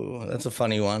 Ooh, that's a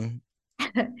funny one.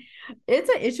 It's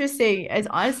an interesting, it's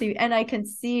honestly, and I can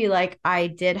see like I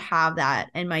did have that,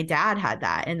 and my dad had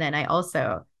that, and then I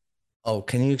also Oh,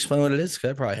 can you explain what it is?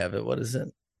 'Cause I probably have it. What is it?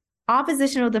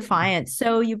 oppositional defiance.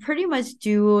 So you pretty much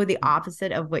do the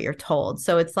opposite of what you're told.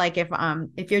 So it's like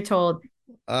if you're told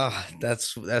Ah,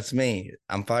 that's me.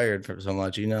 I'm fired for so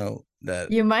much. You know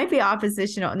that you might be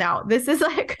oppositional. Now this is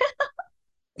like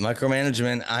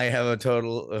micromanagement. I have a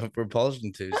total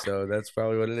repulsion to. So that's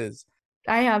probably what it is.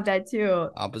 I have that too.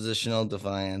 Oppositional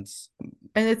defiance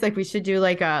And it's like we should do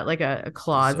like a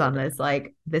clause on disorder. this.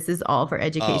 Like this is all for Oh,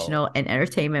 educational and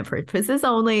entertainment purposes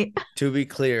only. to be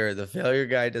clear, the failure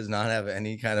guy does not have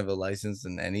any kind of a license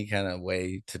in any kind of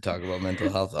way to talk about mental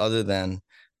health other than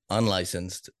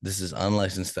unlicensed. This is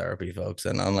unlicensed therapy, folks,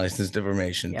 and unlicensed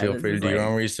information. Yeah, Feel this free to is do your like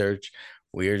own research.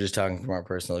 We are just talking from our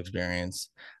personal experience.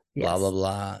 Blah, blah, yes.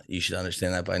 blah. You should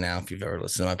understand that by now if you've ever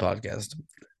listened to my podcast.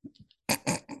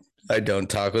 I don't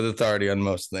talk with authority on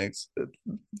most things.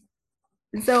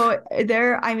 So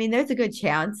I mean, there's a good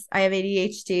chance I have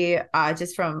ADHD,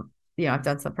 just from, I've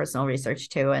done some personal research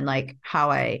too, and like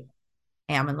how I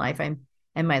am in life. And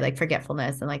my like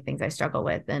forgetfulness and like things I struggle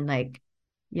with. And like,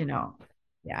 you know,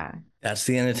 yeah, That's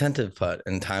the inattentive part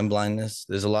and time blindness.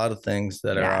 There's a lot of things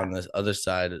that are on yeah. this other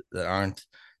side that aren't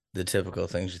the typical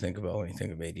things you think about when you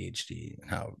think of ADHD and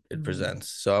how it Mm, presents.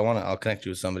 So I'll connect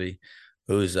you with somebody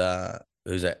who's a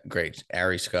great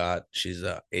Ari Scott. She's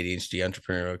a ADHD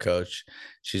entrepreneurial coach.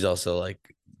 She's also like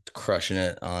crushing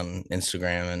it on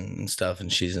Instagram and stuff,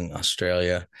 and she's in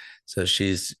Australia. So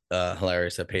she's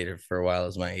hilarious. I paid her for a while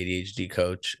as my ADHD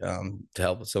coach to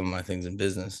help with some of my things in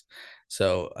business.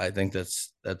 So I think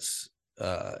that's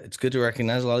it's good to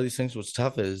recognize a lot of these things. What's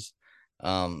tough is,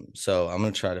 so I'm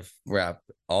gonna try to wrap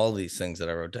all these things that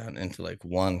I wrote down into like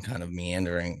one kind of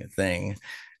meandering thing.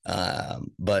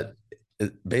 But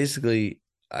basically,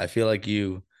 I feel like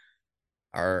you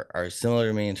are similar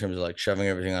to me in terms of like shoving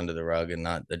everything under the rug and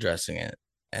not addressing it.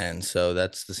 And so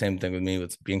that's the same thing with me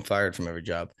with being fired from every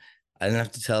job. I didn't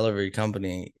have to tell every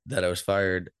company that I was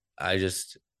fired. I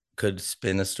just could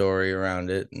spin a story around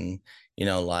it and,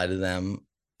 lie to them.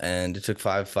 And it took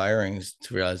 5 firings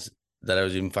to realize that I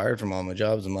was even fired from all my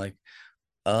jobs. I'm like,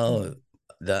 oh, mhm,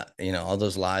 that, all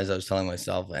those lies I was telling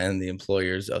myself and the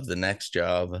employers of the next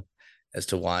job as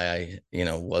to why I,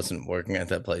 wasn't working at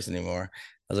that place anymore.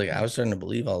 I was like, I was starting to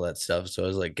believe all that stuff. So I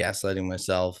was like gaslighting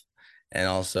myself and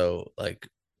also like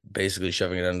basically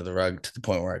shoving it under the rug to the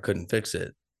point where I couldn't fix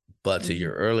it. But to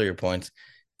your Hmm. earlier points,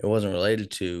 it wasn't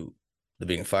related to the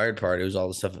being fired part. It was all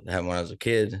the stuff that happened when I was a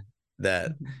kid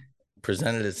that Hmm.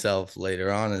 presented itself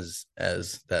later on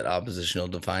as that oppositional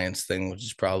defiance thing, which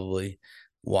is probably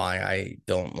why I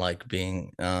don't like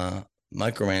being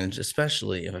micromanaged,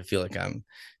 especially if I feel like I'm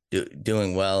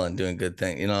doing well and doing good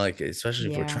things. You know, like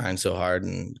especially if we're Yeah. trying so hard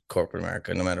in corporate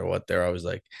America, no matter what, they're always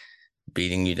like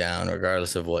beating you down,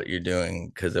 regardless of what you're doing,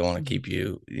 because they want to Hmm. keep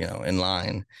you, in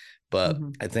line. But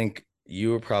Hmm. I think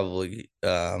you were probably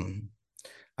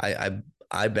I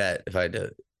I bet if I had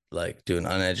to like do an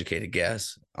uneducated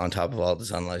guess on top of all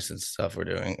this unlicensed stuff we're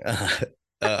doing,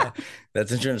 uh, that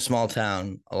since you're in a small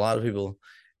town, a lot of people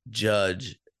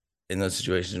judge in those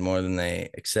situations more than they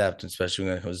accept, especially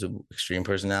when it comes to extreme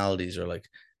personalities or like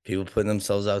people putting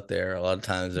themselves out there. A lot of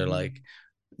times they're like,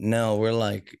 Hmm. no, we're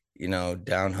like,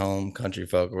 down home country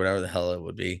folk or whatever the hell it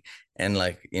would be. And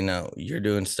like, you're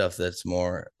doing stuff that's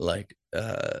more like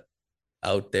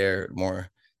out there, more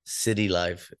city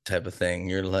life type of thing.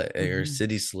 You're a Hmm.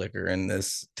 city slicker in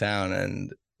this town,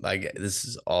 and like this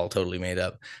is all totally made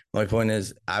up. My point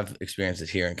is, I've experienced it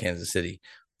here in Kansas City.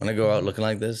 When I go out Hmm. looking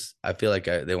like this, I feel like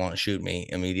they want to shoot me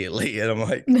immediately, and I'm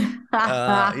like,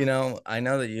 I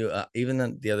know that you.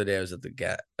 Even the other day, I was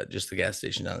at just the gas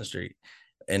station down the street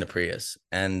in a Prius,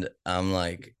 and I'm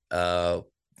like,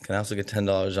 can I also get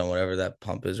 $10 on whatever that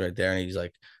pump is right there? And he's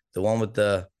like, the one with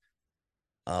the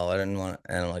oh, I didn't want,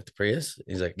 and I'm like, the Prius?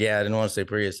 He's like, yeah, I didn't want to say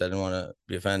Prius. I didn't want to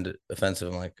be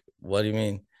offensive. I'm like, what do you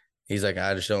mean? He's like,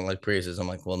 I just don't like Priuses. I'm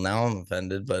like, well, now I'm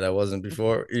offended, but I wasn't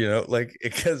before, like,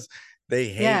 because they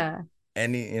hate Yeah.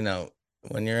 any,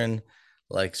 when you're in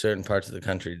like certain parts of the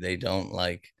country, they don't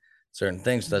like certain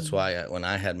things. That's Hmm. why when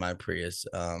I had my Prius,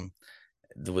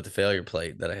 with the failure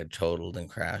plate that I had totaled and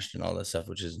crashed and all that stuff,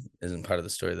 which isn't part of the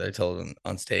story that I told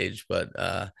on stage, but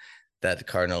that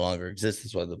car no longer exists.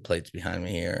 That's why the plate's behind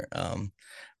me here.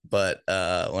 But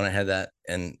when I had that,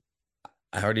 and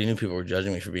I already knew people were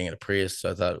judging me for being in a Prius,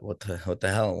 so I thought, what the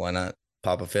hell? Why not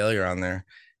pop a failure on there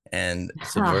and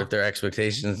subvert their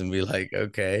expectations and be like,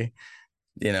 okay,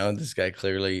 this guy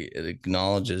clearly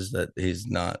acknowledges that he's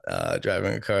not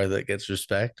driving a car that gets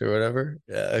respect or whatever.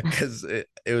 Because it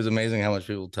was amazing how much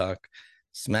people talk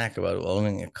smack about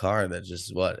owning a car that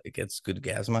just it gets good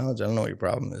gas mileage. I don't know what your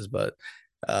problem is, but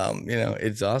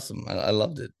it's awesome. I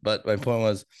loved it. But my point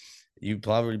was, you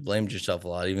probably blamed yourself a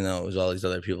lot, even though it was all these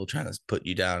other people trying to put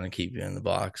you down and keep you in the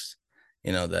box,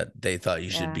 that they thought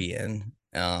you should Yeah. be in.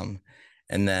 And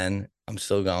then I'm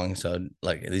still going. So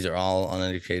like these are all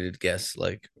uneducated guess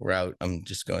like route. I'm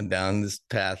just going down this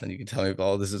path and you can tell me if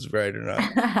all this is right or not.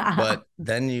 But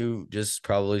then you just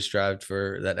probably strived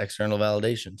for that external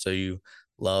validation. So you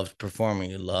loved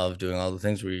performing, you loved doing all the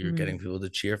things where you're getting Hmm. people to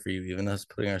cheer for you, even us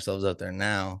putting ourselves out there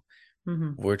now.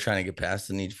 Hmm. We're trying to get past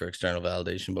the need for external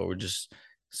validation, but we're just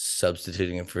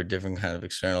substituting it for a different kind of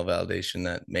external validation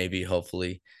that maybe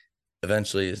hopefully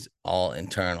eventually is all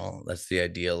internal. That's the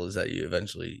ideal, is that you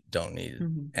eventually don't need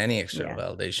Hmm. any external Yeah.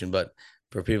 validation. But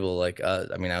for people like us,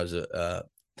 I mean, I was a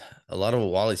lot of what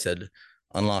Wally said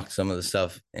unlocked some of the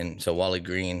stuff. And so Wally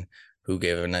Green, who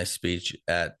gave a nice speech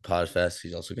at Podfest,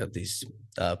 he's also got these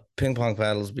ping pong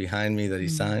paddles behind me that he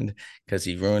Hmm. signed because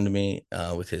he ruined me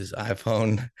with his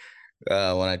iPhone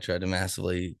when I tried to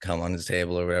massively come on his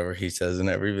table or whatever he says in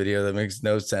every video that makes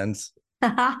no sense.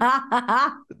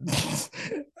 I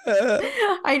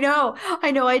know.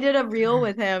 I know. I did a reel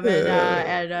with him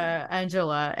and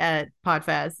Angela at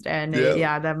Podfest, and yeah.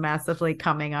 yeah, them massively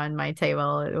coming on my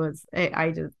table. It was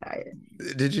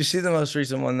Did you see the most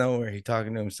recent one though, where he's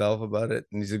talking to himself about it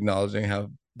and he's acknowledging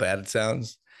how bad it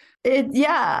sounds?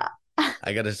 yeah.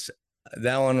 I gotta.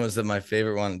 That one was my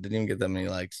favorite one. Didn't even get that many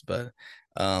likes, but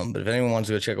if anyone wants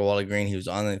to go check out Wally Green, he was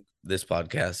on this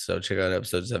podcast, so check out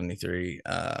episode 73,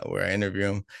 where I interview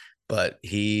him. But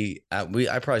I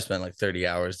probably spent like 30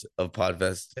 hours of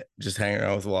Podfest just hanging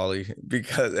out with Wally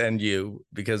because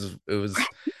it was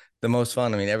the most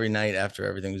fun. I mean, every night after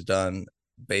everything was done,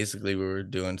 basically we were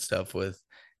doing stuff with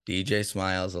DJ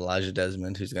Smiles, Elijah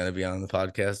Desmond, who's going to be on the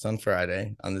podcast on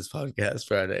Friday, on this podcast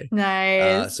Friday.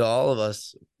 Nice. So all of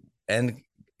us and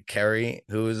Carrie,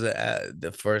 who was at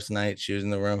the first night she was in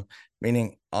the room,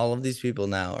 meaning all of these people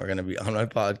now are going to be on my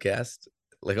podcast.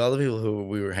 Like all the people who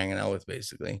we were hanging out with,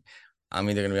 basically. I'm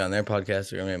either going to be on their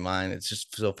podcast or going to be on mine. It's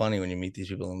just so funny when you meet these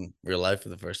people in real life for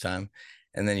the first time.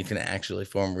 And then you can actually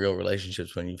form real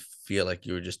relationships when you feel like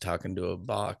you were just talking to a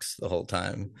box the whole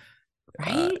time.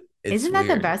 Right? It's Isn't that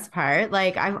the weird. best part?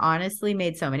 Like I've honestly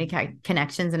made so many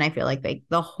connections, and I feel like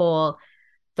the whole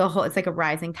the whole, it's like a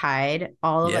rising tide.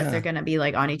 All of us are Yeah. going to be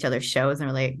like on each other's shows and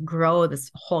really grow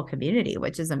this whole community,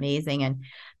 which is amazing. And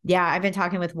yeah, I've been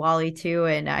talking with Wally too,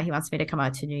 and he wants me to come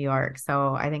out to New York.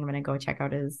 So I think I'm going to go check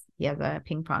out he has a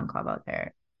ping pong club out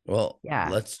there. Well, Yeah.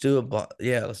 let's do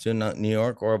a New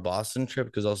York or a Boston trip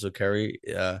because also Carrie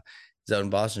is out in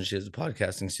Boston. She has a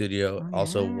podcasting studio. Oh,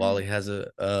 Also, yeah. Wally has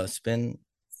a spin.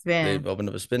 They've Spin. opened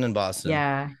up a spin in Boston.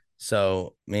 Yeah.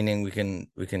 So meaning we can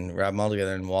wrap them all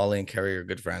together. And Wally and Carrie are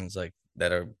good friends, like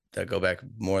that go back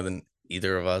more than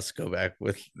either of us go back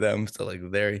with them. So like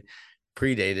they're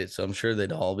predated. So I'm sure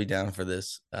they'd all be down for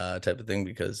this type of thing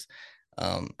because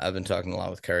I've been talking a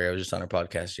lot with Carrie. I was just on her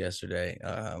podcast yesterday,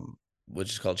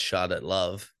 which is called Shot at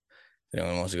Love. If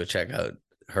anyone wants to go check out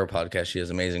her podcast, she has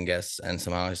amazing guests, and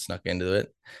somehow I snuck into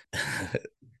it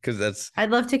because that's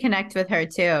I'd love to connect with her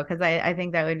too, because I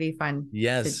think that would be fun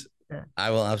yes, to I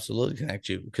will absolutely connect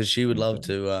you because she would thank love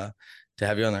you. to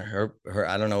have you on there. Her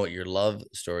I don't know what your love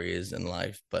story is in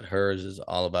life, but hers is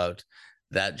all about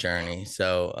that journey.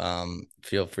 So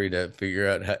feel free to figure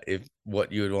out if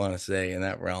what you would want to say in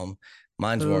that realm.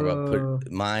 Mine's more about put Ooh.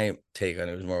 my take on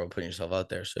it was more about putting yourself out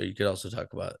there. So you could also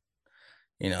talk about,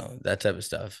 that type of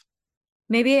stuff.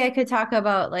 Maybe I could talk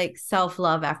about like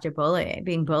self-love after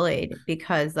being bullied,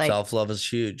 because like, Self love is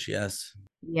huge. Yes.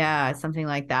 yeah, something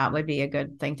like that would be a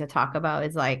good thing to talk about,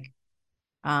 is like,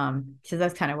 because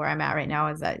that's kind of where I'm at right now,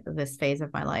 is that this phase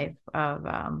of my life of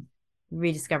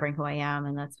rediscovering who I am.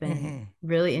 And that's been Hmm.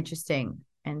 really interesting,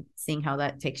 and seeing how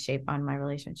that takes shape on my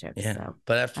relationships. Yeah. So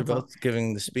But after that's all. both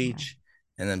giving the Yeah. speech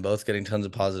and then both getting tons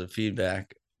of positive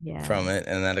feedback Yeah. from it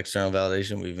and that external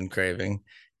validation we've been craving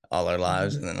all our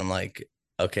lives. And Mhm. then I'm like,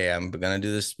 okay, I'm gonna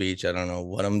do this speech. I don't know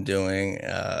what I'm doing,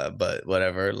 but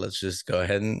whatever. Let's just go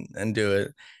ahead and do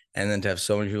it. And then to have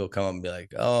so many people come up and be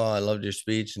like, "Oh, I loved your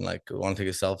speech," and like want to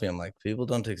take a selfie. I'm like, people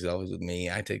don't take selfies with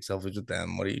me. I take selfies with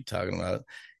them. What are you talking about?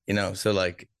 So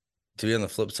like to be on the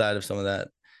flip side of some of that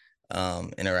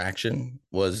interaction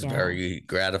was Yeah. very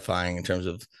gratifying in terms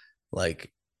of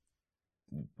like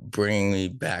bringing me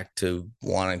back to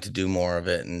wanting to do more of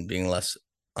it and being less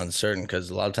uncertain because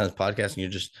a lot of times podcasting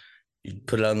you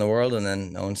put it out in the world and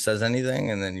then no one says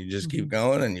anything and then you just keep Mhm.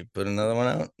 going and you put another one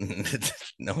out and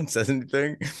no one says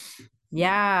anything.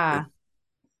 Yeah.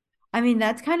 I mean,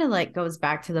 that's kind of like goes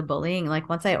back to the bullying. Like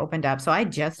once I opened up, so I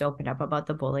just opened up about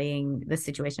the bullying, the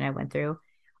situation I went through.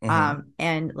 Mm-hmm.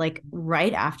 And like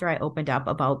right after I opened up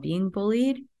about being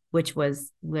bullied, which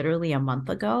was literally a month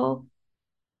ago,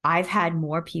 I've had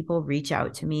more people reach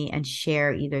out to me and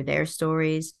share either their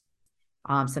stories,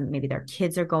 some maybe their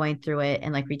kids are going through it,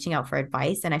 and like reaching out for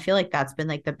advice. And I feel like that's been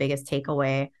like the biggest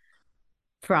takeaway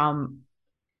from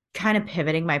kind of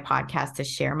pivoting my podcast to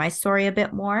share my story a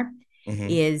bit more, Mm-hmm.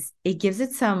 is it gives it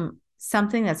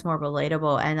something that's more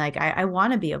relatable. And like I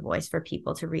want to be a voice for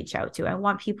people to reach out to. I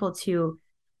want people to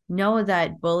know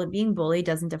that being bullied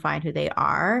doesn't define who they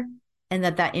are, and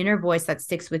that inner voice that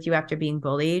sticks with you after being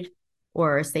bullied,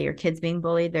 or say your kids being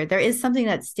bullied, there is something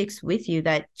that sticks with you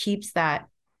that keeps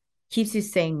you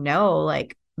saying no,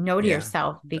 like no to Yeah.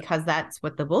 yourself, The- because that's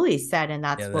what the bullies said, and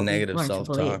yeah, that's the what we've negative learned to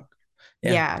believe. self-talk.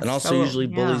 Yeah. Yeah. And also So usually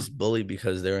yeah. bullies bully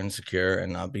because they're insecure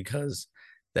and not because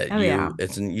that Oh yeah.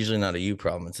 it's usually not a you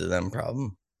problem, it's a them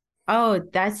problem. Oh,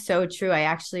 that's so true. I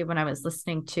actually, when I was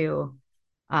listening to,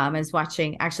 I was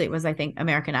watching, actually, it was, I think,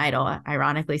 American Idol.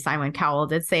 Ironically, Simon Cowell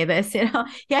did say this, he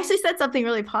actually said something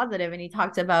really positive, and he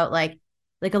talked about like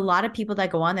a lot of people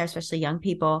that go on there, especially young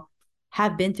people,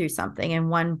 have been through something. And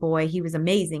one boy, he was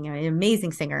amazing, an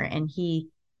amazing singer, and he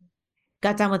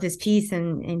got done with his piece,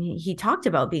 and he talked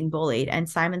about being bullied. And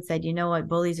Simon said, you know what?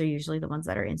 Bullies are usually the ones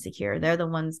that are insecure. They're the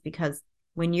ones, because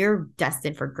when you're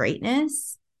destined for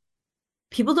greatness,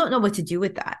 people don't know what to do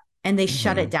with that, and they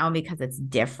shut it Mm-hmm. down because it's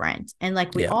different. And like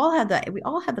Yeah. we all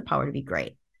have the power to be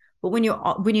great, but when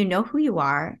you know who you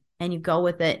are and you go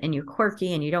with it, and you're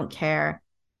quirky and you don't care,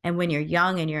 and when you're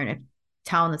young and you're in a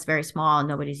town that's very small and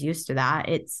nobody's used to that,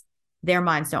 it's their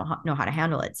minds don't know how to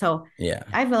handle it. So Yeah.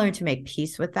 I've learned to make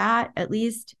peace with that, at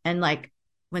least. And like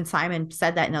when Simon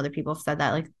said that, and other people have said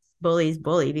that, like, bullies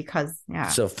bully, because yeah.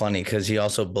 So funny because he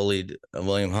also bullied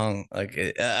William Hung. Like,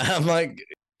 I'm like,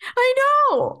 I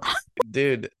know.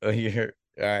 dude, you're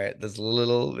all right. That's a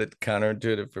little bit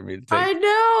counterintuitive for me to I take from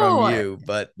know. you,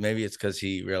 but maybe it's because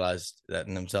he realized that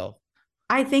in himself.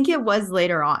 I think it was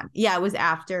later on. Yeah, it was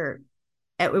after.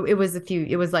 It was a few.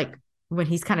 It was like when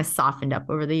he's kind of softened up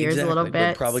over the years a little Exactly, but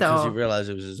bit. probably because he So realized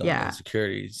it was his own yeah,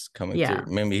 insecurities coming through. yeah,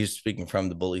 Maybe he's speaking from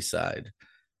the bully side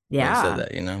when he said yeah,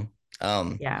 that.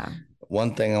 Um, yeah.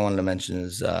 one thing I wanted to mention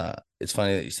is it's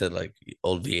funny that you said like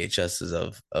old VHSs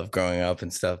of growing up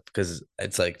and stuff because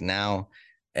it's like now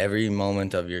every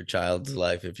moment of your child's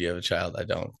life. If you have a child, I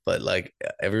don't, but like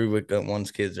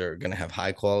everyone's kids are gonna have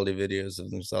high quality videos of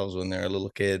themselves when they're a little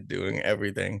kid doing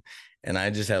everything, and I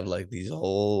just have like these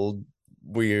old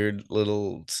weird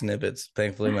little snippets.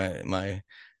 Thankfully, my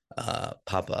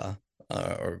papa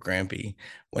or Grampy,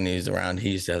 when he was around,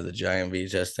 he used to have the giant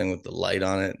VHS thing with the light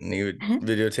on it, and he would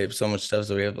videotape so much stuff.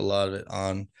 So we have a lot of it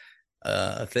on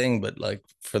a thing. But like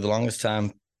for the longest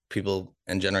time, people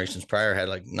and generations prior had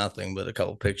like nothing but a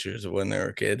couple pictures of when they were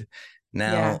a kid.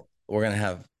 Yeah. Now we're gonna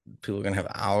have people are gonna have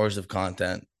hours of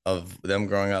content of them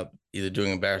growing up, either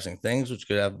doing embarrassing things, which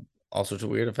could have all sorts of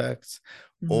weird effects,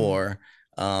 Hmm. or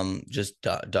just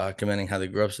documenting how they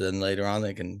grew up, so then later on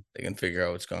they can figure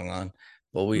out what's going on.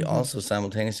 But we Hmm. also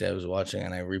simultaneously, I was watching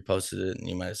and I reposted it, and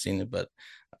you might have seen it, but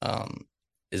um,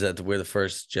 is that we're the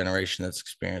first generation that's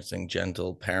experiencing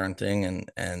gentle parenting,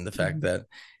 and the fact Hmm. that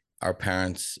our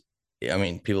parents, I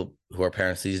mean, people who are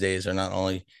parents these days are not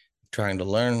only trying to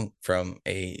learn from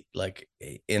a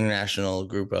international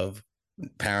group of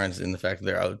parents in the fact that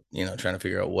they're out, trying to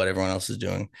figure out what everyone else is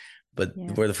doing, but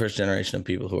Yeah. we're the first generation of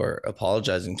people who are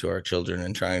apologizing to our children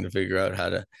and trying to figure out how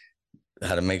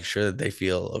to make sure that they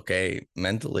feel okay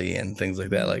mentally and things like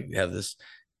that. Hmm. Like have this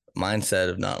mindset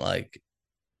of not like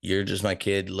you're just my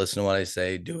kid, listen to what I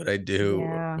say, do what I do,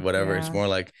 or Yeah. whatever. It's Yeah. more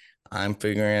like I'm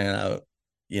figuring it out,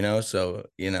 so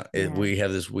Yeah. we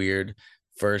have this weird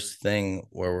first thing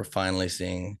where we're finally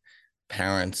seeing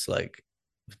parents like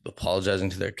apologizing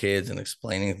to their kids and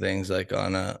explaining things like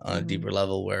on a deeper Hmm.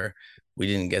 level where we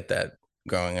didn't get that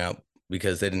growing up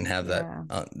because Yeah. they didn't have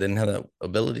that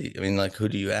ability. I mean, like who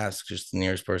do you ask? Just the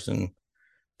nearest person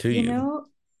to You you. know,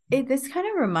 this kind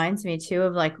of reminds me too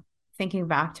of like thinking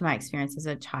back to my experience as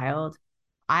a child.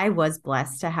 I was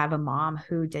blessed to have a mom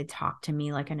who did talk to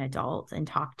me like an adult and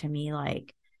talk to me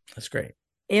like That's great.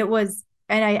 it was.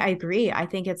 And I agree. I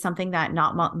think it's something that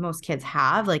not most kids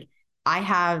have. Like I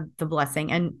have the blessing,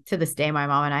 and to this day, my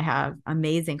mom and I have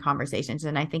amazing conversations.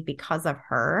 And I think because of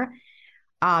her,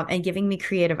 and giving me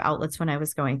creative outlets when I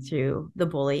was going through the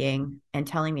bullying and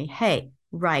telling me, hey,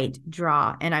 write,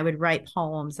 draw. And I would write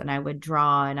poems and I would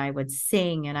draw and I would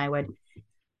sing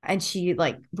and she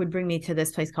like would bring me to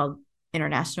this place called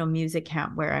International Music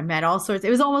Camp where I met all sorts. It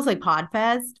was almost like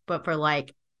Podfest, but for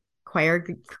like choir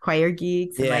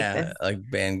geeks and like Yeah, this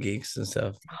like band geeks and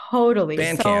stuff. totally.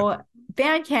 Band camp. So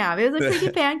band camp, it was a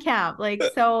freaking band camp. Like,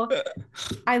 so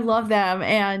I love them.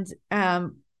 And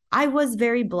I was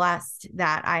very blessed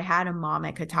that I had a mom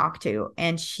I could talk to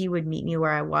and she would meet me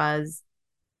where I was.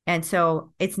 And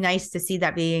so it's nice to see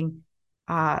that being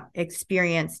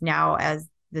experienced now as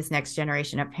this next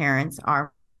generation of parents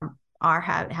are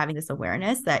having this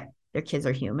awareness that their kids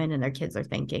are human and their kids are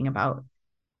thinking about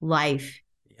life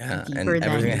Yeah, and deeper than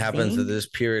everything that you happens at think. this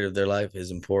period of their life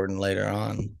is important later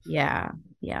on. Yeah.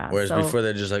 Yeah. Whereas before So,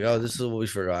 they're just like, oh, this is what we've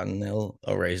forgotten. They'll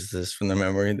erase this from their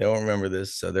memory. They won't remember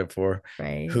this. So therefore,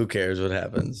 right. who cares what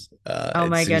happens? Oh It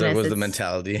my seems like goodness. was the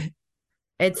mentality.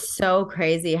 It's so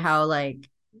crazy how like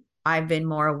I've been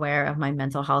more aware of my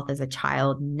mental health as a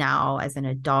child now as an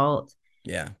adult.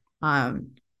 Yeah.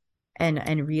 Um,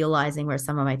 and realizing where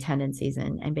some of my tendencies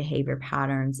and behavior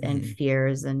patterns and Hmm.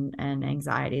 fears and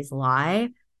anxieties lie.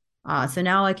 So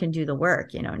now I can do the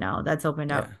work, now that's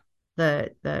opened Yeah. up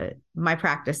the my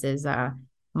practice is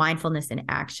mindfulness in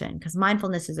action because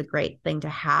mindfulness is a great thing to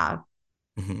have,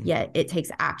 Hmm. yet it takes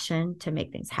action to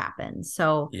make things happen.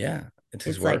 So Yeah. It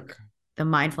takes it's like work. the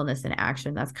mindfulness in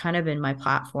action that's kind of been my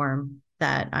platform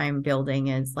that I'm building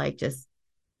is like just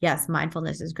yes,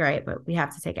 mindfulness is great, but we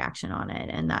have to take action on it.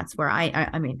 And that's where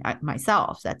I mean,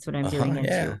 myself, that's what I'm doing and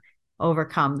Yeah. to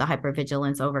overcome the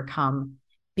hypervigilance, overcome,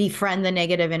 befriend the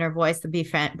negative inner voice, to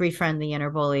befriend the inner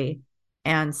bully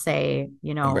and say,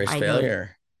 Embrace I know,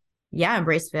 failure. yeah,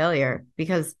 embrace failure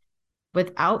because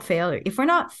without failure, if we're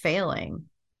not failing,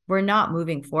 we're not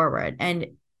moving forward. And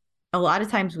a lot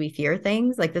of times we fear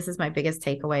things. Like this is my biggest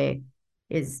takeaway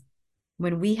is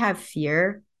when we have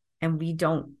fear and we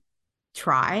don't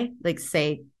try, like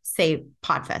say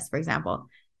Podfest, for example.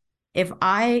 If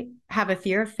I have a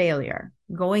fear of failure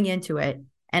going into it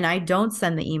and I don't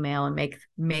send the email and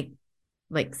make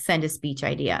like send a speech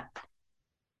idea,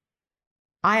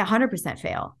 I 100%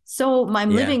 fail. So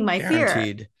I'm Yeah. living my fear,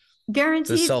 Guaranteed. It's a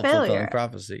guaranteed self-fulfilling failure.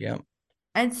 prophecy. Yeah.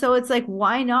 And so it's like,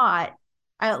 why not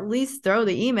at least throw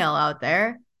the email out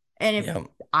there? And if Yeah.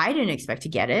 I didn't expect to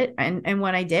get it, and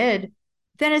when I did,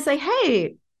 then it's like,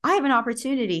 hey, I have an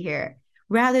opportunity here.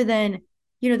 Rather than,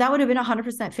 that would have been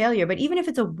 100% failure. But even if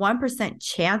it's a 1%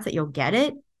 chance that you'll get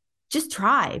it, just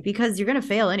try because you're gonna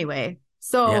fail anyway. Yeah.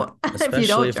 So if you Especially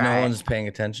don't if no try, one's paying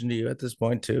attention to you at this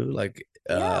point too. Like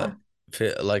yeah,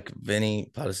 like Vinny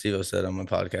Potestivo said on my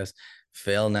podcast,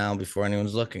 fail now before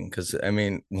anyone's looking. Because I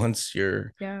mean,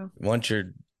 Yeah. once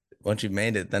you're once you've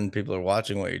made it, then people are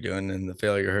watching what you're doing, and the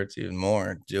failure hurts even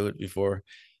more. Do it before,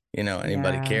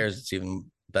 anybody Yeah. cares. It's even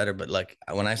better. But like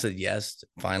when I said yes,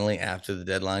 finally after the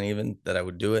deadline, even that I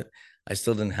would do it, I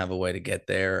still didn't have a way to get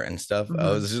there and stuff.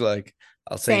 I was Hmm. just like,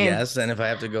 I'll say Same. yes, and if I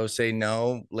have to go say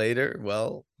no later,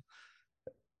 well,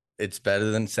 it's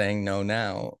better than saying no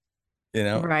now, and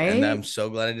I'm Right. so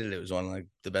glad I did it. It was one of like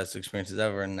the best experiences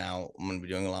ever. And now I'm going to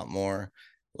be doing a lot more,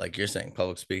 like you're saying,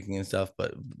 public speaking and stuff.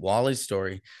 But Wally's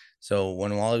story. So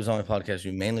when Wally was on my podcast,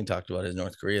 we mainly talked about his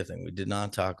North Korea thing. We did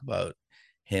not talk about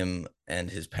him and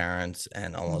his parents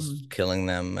and almost Hmm. killing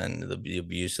them and the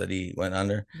abuse that he went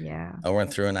under. Yeah. I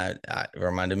went through and it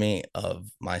reminded me of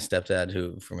my stepdad,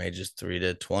 who from ages 3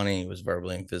 to 20 was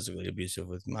verbally and physically abusive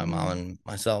with my mom Hmm. and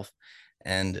myself,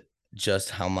 and just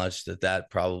how much that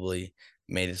probably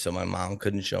made it so my mom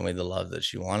couldn't show me the love that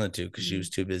she wanted to because she was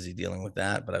Hmm. too busy dealing with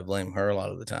that. But I blame her a lot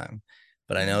of the time.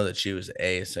 But I know that she was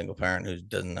a single parent who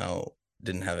didn't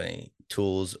have any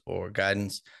tools or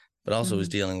guidance, but also was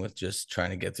Hmm. dealing with just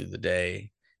trying to get through the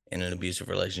day in an abusive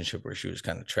relationship where she was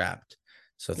kind of trapped.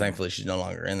 So Yeah. thankfully she's no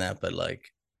longer in that. But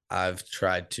like I've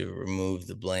tried to remove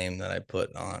the blame that I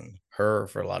put on her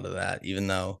for a lot of that, even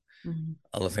though Hmm.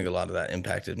 I think a lot of that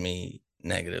impacted me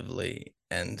negatively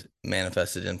and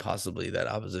manifested in possibly that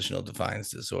oppositional defiance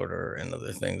disorder and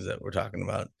other things that we're talking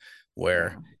about, where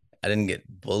Yeah. I didn't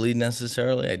get bullied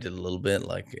necessarily. I did a little bit,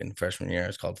 like in freshman year,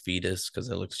 it's called fetus because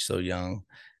I looked so young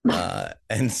and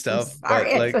I'm stuff. But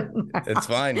sorry. I like, couldn't it's laugh.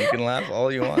 fine. You can laugh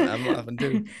all you want. I'm laughing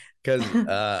too because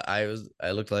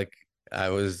I looked like I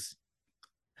was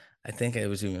I think I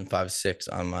was even 5'6"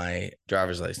 on my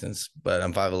driver's license, but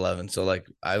I'm 5'11". So like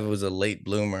I was a late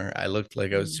bloomer. I looked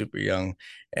like I was Mm. super young.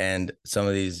 And some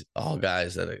of these all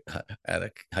guys at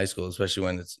a high school, especially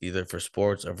when it's either for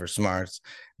sports or for smarts,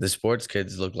 the sports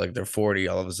kids look like they're 40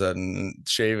 all of a sudden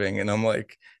shaving. And I'm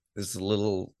like this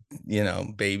little,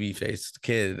 baby faced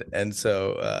kid. And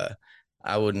so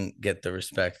I wouldn't get the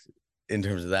respect in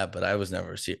terms of that, but I was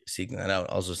never seeking that out.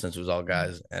 Also, since it was all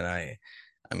guys, and I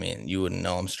mean, you wouldn't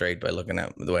know I'm straight by looking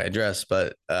at the way I dress,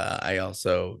 but I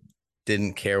also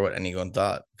didn't care what anyone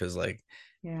thought because, like,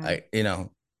 Yeah.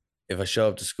 if I show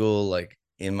up to school like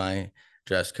in my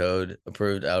dress code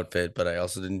approved outfit, but I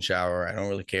also didn't shower, I don't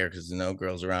really care because there's no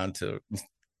girls around to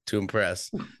impress.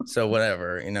 So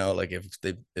whatever, like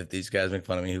if these guys make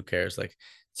fun of me, who cares? Like,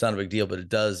 it's not a big deal, but it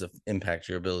does impact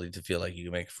your ability to feel like you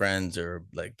can make friends or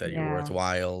like that you're Yeah.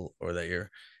 worthwhile or that you're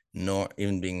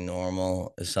even being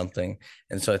normal is something.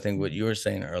 And so I think what Mm. you were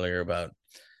saying earlier about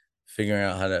figuring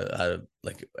out how to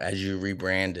like as you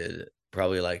rebranded,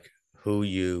 probably like who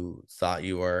you thought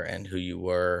you were and who you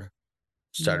were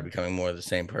started Mm. becoming more of the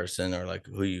same person, or like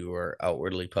who you were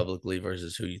outwardly publicly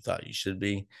versus who you thought you should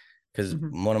be. Because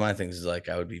Mhm. one of my things is like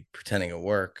I would be pretending at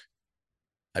work,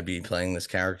 I'd be playing this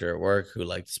character at work who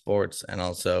liked sports and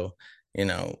also,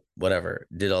 whatever,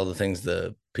 did all the things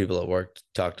the people at work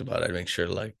talked about. I'd make sure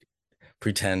to like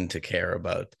pretend to care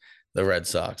about the Red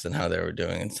Sox and how they were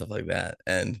doing and stuff like that.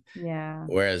 And Yeah.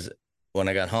 whereas when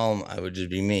I got home, I would just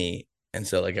be me. And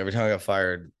so like every time I got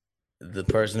fired, the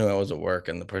person who I was at work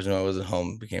and the person who I was at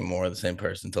home became more of the same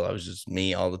person until I was just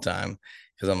me all the time.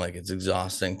 Because I'm like, it's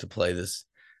exhausting to play this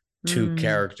two Mm.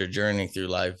 character journey through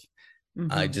life.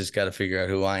 I Hmm. just got to figure out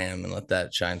who I am and let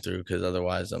that shine through because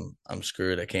otherwise I'm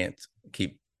screwed. I can't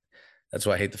keep. That's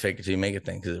why I hate the fake it till you make it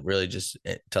thing because it really just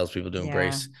it tells people to Yeah.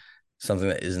 embrace something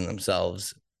that isn't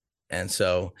themselves. And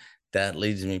so that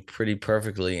leads me pretty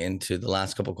perfectly into the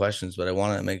last couple questions. But I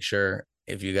want to make sure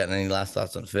if you got any last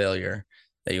thoughts on failure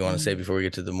that you want to say Mm. before we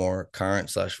get to the more current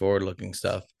slash forward looking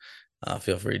stuff.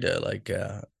 Feel free to like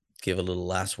give a little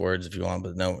last words if you want,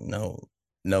 but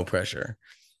no pressure.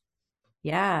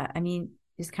 Yeah. I mean,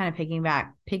 just kind of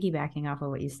piggybacking off of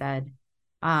what you said.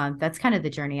 That's kind of the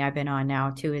journey I've been on now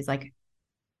too, is like,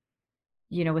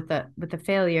 with the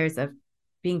failures of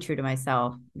being true to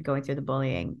myself, going through the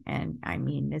bullying. And I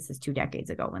mean, this is 2 decades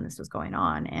ago when this was going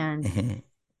on. And Mhm.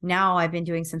 now I've been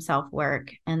doing some self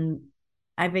work, and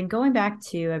I've been going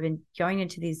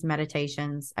into these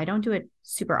meditations. I don't do it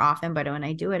super often, but when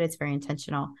I do it, it's very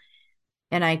intentional.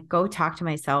 And I go talk to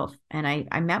myself. And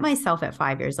I met myself at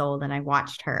 5 years old, and I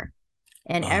watched her,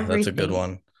 and Oh, that's a good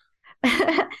everything,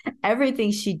 one.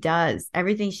 everything she does,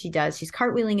 she's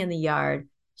cartwheeling in the yard,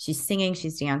 she's singing,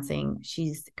 she's dancing,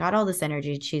 she's got all this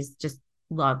energy. She's just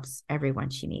loves everyone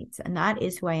she meets. And that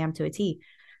is who I am to a T.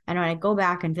 And when I go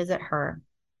back and visit her,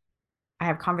 I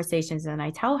have conversations and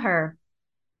I tell her,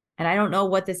 and I don't know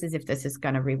what this is, if this is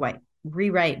going to rewrite.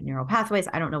 rewrite neural pathways.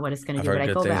 I don't know what it's going to I've do, but heard I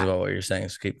good go things back about what you're saying,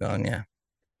 so keep going. Yeah.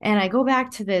 and I go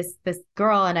back to this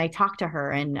girl and I talk to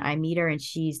her and I meet her and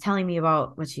she's telling me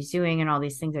about what she's doing and all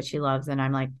these things that she loves. And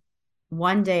I'm like,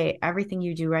 one day, everything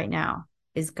you do right now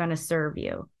is going to serve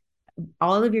you.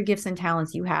 All of your gifts and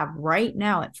talents you have right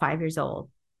now at 5 years old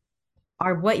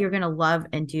are what you're going to love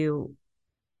and do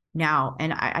now.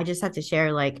 And I just have to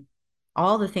share like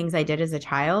all the things I did as a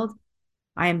child,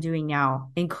 I am doing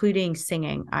now, including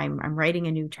singing. I'm writing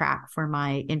a new track for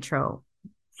my intro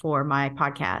for my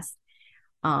podcast.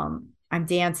 I'm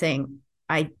dancing.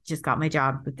 I just got my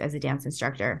job as a dance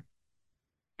instructor.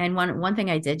 And one thing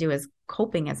I did do as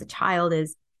coping as a child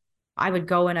is I would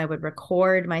go and I would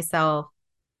record myself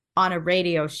on a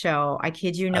radio show. I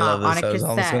kid you I love not, on this. a I was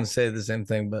almost going cassette. to say the same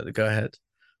thing, but go ahead.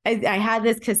 I had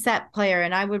this cassette player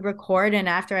and I would record. And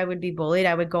after I would be bullied,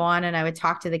 I would go on and I would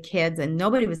talk to the kids, and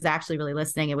nobody was actually really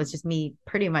listening. It was just me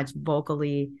pretty much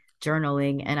vocally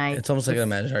journaling. And I It's almost like would, an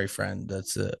imaginary friend.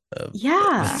 That's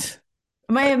yeah, that's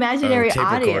my a imaginary tape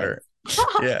audience. recorder.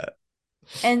 Yeah.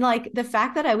 And like the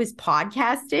fact that I was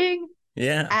podcasting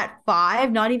Yeah. at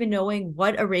 5, not even knowing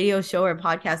what a radio show or a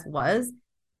podcast was.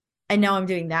 And now I'm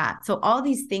doing that. So all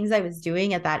these things I was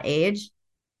doing at that age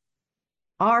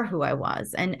are who I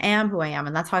was and am who I am.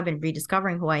 And that's how I've been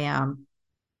rediscovering who I am.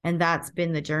 And that's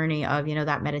been the journey of,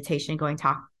 that meditation,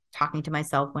 talking to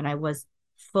myself when I was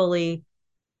fully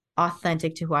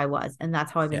authentic to who I was. And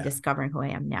that's how I've been Yeah. discovering who I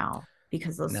am now,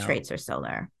 because those Now, traits are still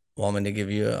there. want me to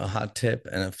give you a hot tip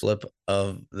and a flip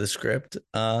of the script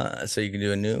so you can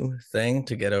do a new thing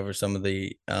to get over some of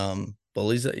the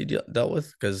bullies that you dealt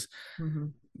with? Because Mm-hmm.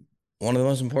 one of the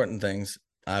most important things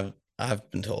I've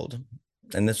been told,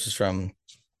 and this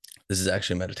is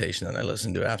actually a meditation that I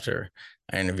listened to after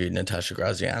I interviewed Natasha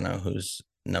Graziano, who's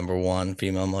 #1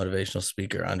 female motivational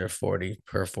speaker under 40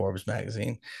 per Forbes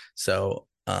magazine. So,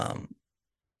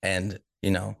 and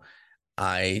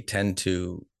I tend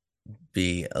to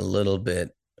be a little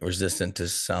bit resistant to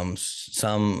some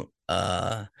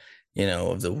of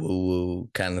the woo woo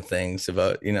kind of things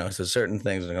about, so certain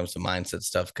things when it comes to mindset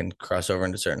stuff can cross over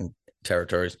into certain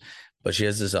territories. But she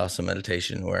has this awesome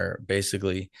meditation where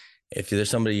basically if there's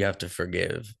somebody you have to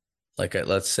forgive, like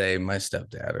let's say my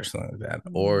stepdad or something like that,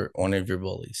 Mm-hmm. or one of your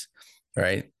bullies,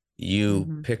 right? You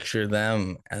Mm-hmm. picture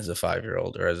them as a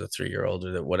 5-year-old or as a 3-year-old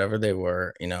or that whatever they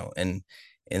were, and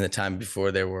in the time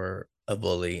before they were a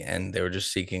bully and they were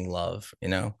just seeking love,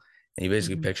 and you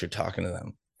basically Mm-hmm. picture talking to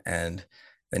them. And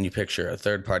then you picture a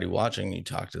third party watching you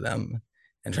talk to them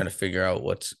and trying to figure out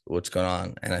what's going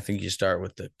on. And I think you start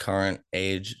with the current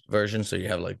age version. So you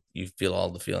have like, you feel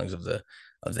all the feelings of the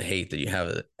hate that you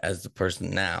have as the person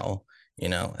now,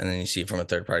 and then you see it from a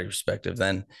third party perspective.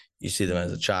 Then you see them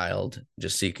as a Mm-hmm. child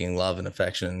just seeking love and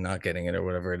affection and not getting it or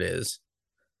whatever it is.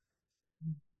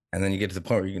 And then you get to the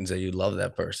point where you can say you love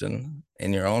that person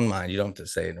in your own mind. You don't have to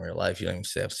say it in real life. You don't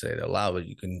even have to say it out loud, but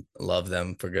you can love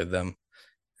them, forgive them.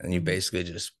 And you Mm-hmm. basically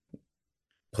just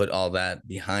put all that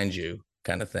behind you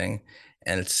kind of thing.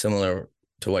 And it's similar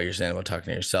to what you're saying about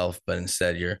talking to yourself, but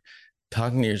instead you're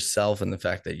talking to yourself and the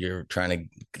fact that you're trying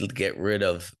to get rid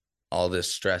of all this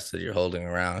stress that you're holding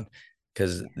around,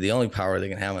 because the only power they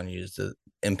can have on you is the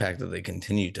impact that they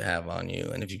continue to have on you.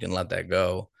 And if you can let that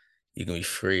go, you can be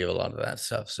free of a lot of that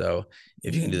stuff. So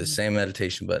if you can do the Mm-hmm. same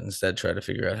meditation, but instead try to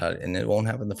figure out how and it won't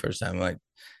happen the first time. Like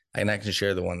I can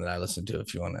share the one that I listened to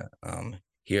if you want to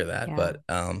hear that. Yeah. But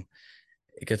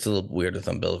it gets a little weird with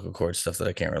umbilical cord stuff that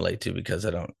I can't relate to because I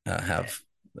don't have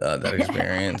that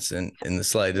experience in the Yeah.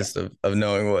 slightest of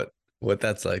knowing what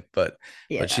that's like. But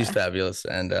she's Yeah. fabulous,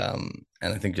 and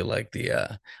I think you'll like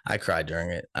the. I cry during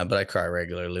it, but I cry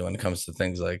regularly when it comes to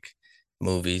things like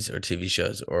movies or TV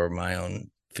shows or my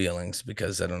own feelings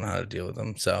because I don't know how to deal with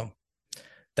them. So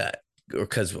that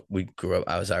because we grew up,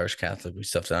 I was Irish Catholic. We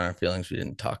stuffed down our feelings. We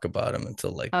didn't talk about them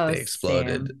until like Oh, they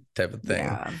exploded, same. type of thing.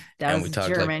 Yeah. That And we was talked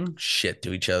like German. shit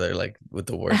to each other, like with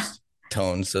the worst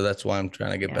tones. So that's why I'm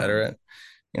trying to get Yeah. better at,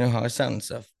 how I sound and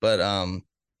stuff. But I'm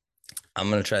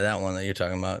gonna try that one that you're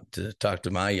talking about to talk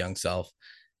to my young self.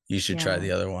 You should try Yeah.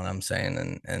 the other one I'm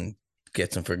saying and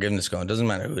get some forgiveness going. It doesn't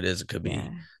matter who it is. It could be Yeah.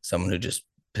 someone who just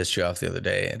pissed you off the other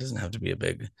day. It doesn't have to be a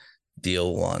big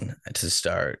deal one to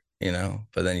start,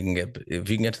 but then you can get, if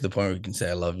you can get to the point where you can say,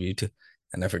 I love you too,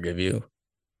 and I forgive you,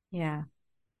 Yeah.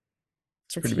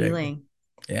 it's It's pretty big. healing.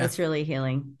 Yeah. It's really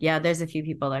healing. Yeah. There's a few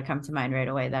people that come to mind right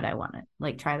away that I want to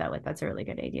like try that with. That's a really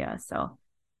good idea. So,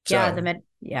 yeah. So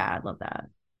Yeah. I love that.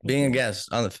 Thank being a you. guest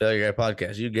on the Failure Guy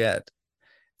podcast, you get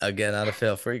a get out of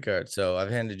fail free card. So I've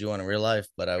handed you one in real life,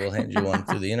 but I will hand you one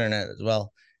through the internet as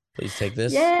well. Please take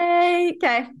this. Yay.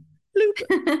 Okay.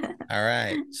 Bloop. All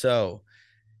right. So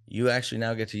you actually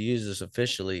now get to use this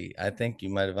officially. I think you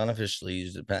might have unofficially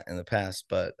used it in the past,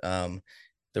 but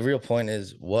the real point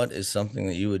is, what is something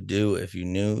that you would do if you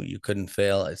knew you couldn't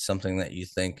fail? It's something that you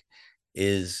think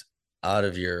is out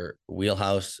of your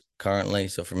wheelhouse currently.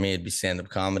 So for me, it'd be stand-up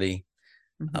comedy.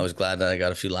 I Mhm. was glad that I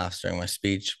got a few laughs during my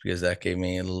speech because that gave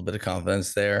me a little bit of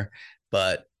confidence there.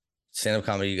 But stand-up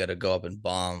comedy, you got to go up and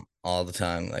bomb all the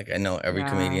time. Like I know every Yeah.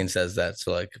 comedian says that,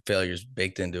 so like failure's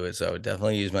baked into it. So I would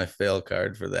definitely use my fail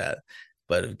card for that.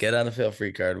 But get out of fail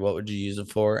free card. What would you use it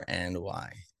for and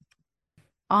why?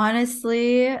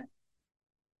 Honestly,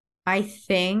 I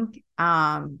think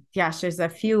gosh, there's a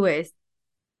few ways.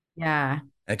 Yeah.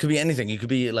 And it could be anything. You could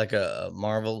be like a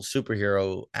Marvel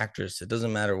superhero actress. It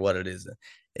doesn't matter what it is.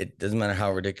 It doesn't matter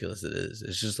how ridiculous it is.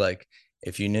 It's just like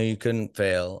if you knew you couldn't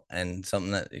fail and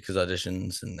something that because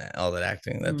auditions and all that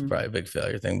acting, that's Mm. probably a big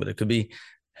failure thing. But it could be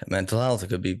mental health. It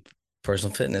could be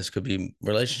personal fitness. Could be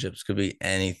relationships. Could be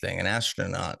anything. An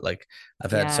astronaut. Like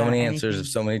I've had so Yeah, many answers of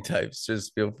anything. so many types.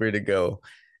 Just feel free to go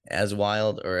as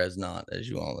wild or as not as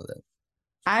you want with it.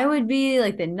 I would be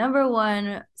like the number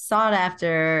one sought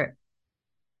after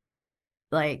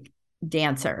like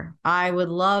dancer. I would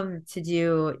love to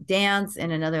do dance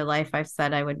in another life. I've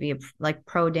said I would be a like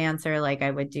pro dancer, like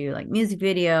I would do like music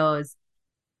videos,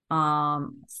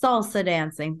 salsa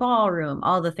dancing, ballroom,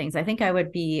 all the things. I think I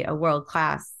would be a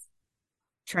world-class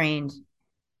trained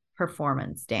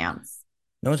performance dance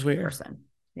No, it's weird. person.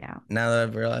 Yeah. Now that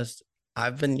I've realized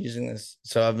I've been using this,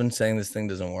 so I've been saying this thing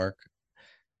doesn't work,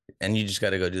 and you just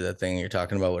got to go do that thing you're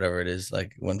talking about, whatever it is,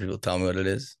 like when people tell me what it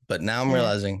is. But now I'm Yeah.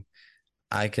 realizing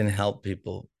I can help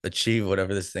people achieve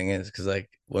whatever this thing is. Cause like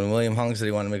when William Hung said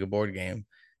he wanted to make a board game,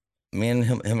 me and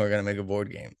him are going to make a board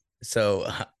game. So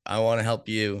I want to help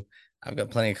you. I've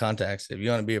got plenty of contacts. If you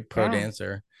want to be a pro Yeah.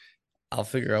 dancer, I'll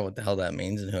figure out what the hell that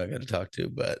means and who I got to talk to.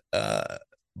 But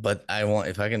I want,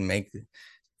 if I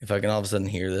can all of a sudden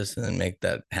hear this and then make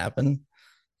that happen,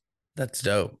 that's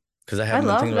dope. Because I I haven't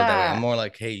been thinking love about it that way. I'm that. more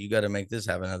like, hey, you got to make this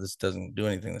happen. Now, this doesn't do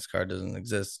anything. This card doesn't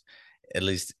exist, at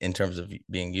least in terms of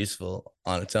being useful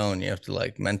on its own. You have to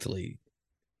like mentally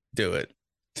do it,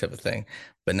 type of thing.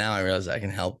 But now I realize I can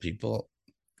help people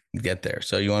get there.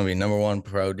 So you want to be number one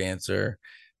pro dancer.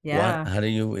 What? Yeah. How do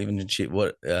you even achieve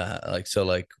what? Like so,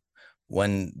 like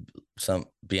when some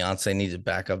Beyonce needs a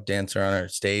backup dancer on her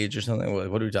stage or something.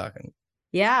 What are we talking?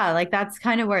 Yeah, like that's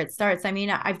kind of where it starts. I mean,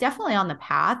 I've definitely on the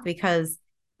path because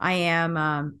I am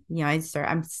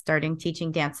I'm starting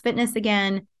teaching dance fitness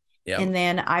again. Yeah, And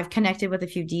then I've connected with a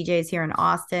few DJs here in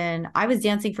Austin. I was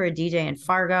dancing for a DJ in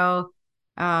Fargo.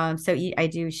 So I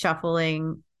do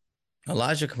shuffling.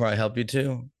 Elijah can probably help you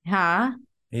too. Huh?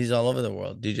 He's all over the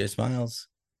world. DJ Smiles.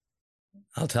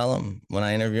 I'll tell him when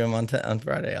I interview him on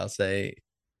Friday. I'll say,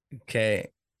 "Okay,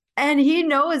 And he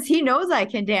knows I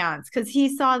can dance because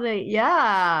he saw the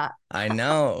yeah. I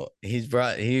know he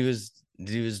was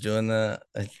doing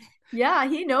Yeah,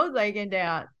 he knows I can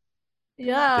dance. the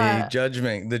Yeah.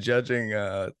 judging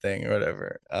thing or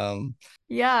whatever.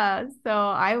 Yeah.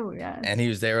 So yeah. And he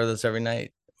was there with us every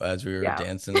night as we were Yeah.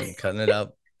 dancing and cutting it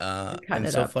up. Cutting And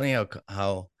it so up. funny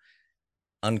how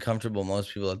uncomfortable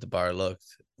most people at the bar looked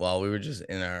while we were just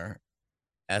in our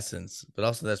essence. But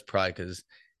also that's pride because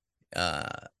uh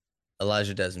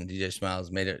Elijah Desmond, DJ Smiles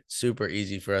made it super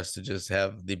easy for us to just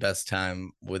have the best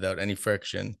time without any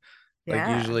friction. Like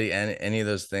Yeah. usually any of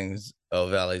those things, oh,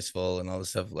 Valley's full and all this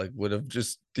stuff, like would have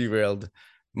just derailed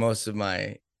most of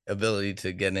my ability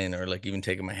to get in or like even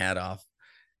taking my hat off.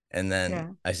 And then Yeah.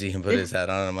 I see him put his hat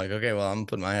on, and I'm like, okay, well, I'm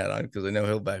putting my hat on because I know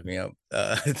he'll back me up.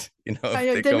 I If know.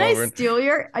 they come over and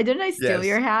Didn't I steal yes,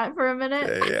 your hat for a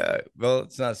minute? yeah, well,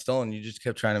 it's not stolen. You just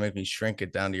kept trying to make me shrink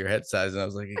it down to your head size, and I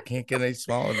was like, it can't get any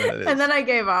smaller than it And then is. I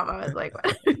gave up. I was like,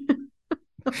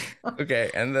 Okay,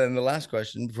 and then the last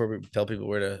question before we tell people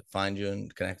where to find you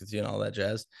and connect with you and all that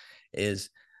jazz is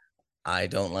I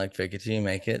don't like fake it till you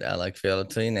make it. I like fail it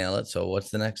till you nail it. So what's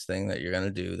the next thing that you're gonna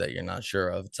do that you're not sure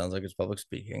of? It sounds like it's public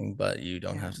speaking, but you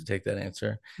don't yeah. have to take that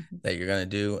answer that you're gonna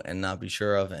do and not be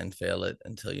sure of and fail it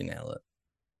until you nail it.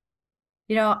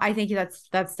 I think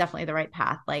that's definitely the right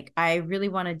path. Like I really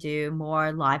want to do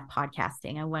more live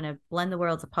podcasting. I want to blend the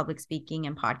worlds of public speaking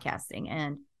and podcasting.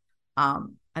 And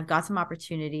I've got some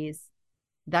opportunities.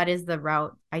 That is the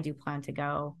route I do plan to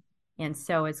go. And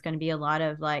so it's going to be a lot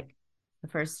of like the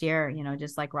first year,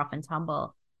 just like rough and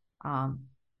tumble. Um,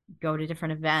 Go to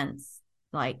different events,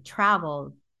 like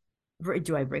travel.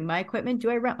 Do I bring my equipment? Do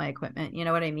I rent my equipment? You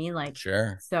know what I mean? Like,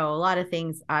 Sure. so a lot of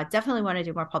things. Definitely want to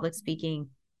do more public speaking,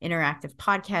 interactive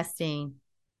podcasting,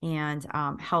 and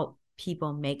help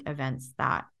people make events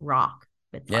that rock.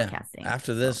 with Yeah. podcasting.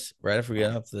 After So this, right after we yeah.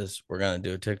 get off this, we're gonna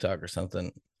do a TikTok or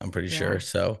something. I'm pretty sure. Yeah.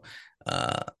 So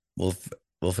we'll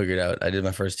we'll figure it out. I did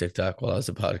my first TikTok while I was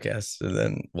a podcast, and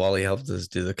then Wally helped us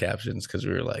do the captions because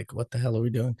we were like, "What the hell are we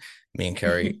doing?" Me and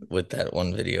Carrie with that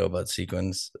one video about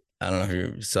sequins. I don't know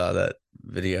if you saw that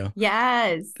video.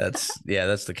 Yes. That's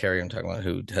the Carrie I'm talking about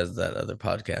who has that other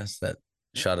podcast, that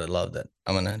Shot at Love, that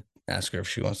I'm gonna ask her if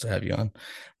she wants to have you on.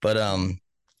 But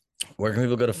where can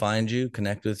people go to find you,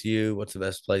 connect with you? What's the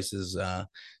best places?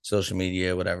 Social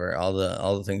media, whatever, all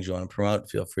the things you want to promote.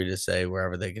 Feel free to say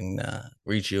wherever they can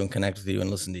reach you and connect with you and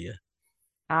listen to you.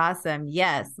 Awesome.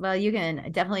 Yes. Well, you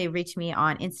can definitely reach me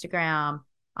on Instagram.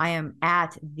 I am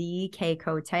at the K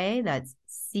Coté. That's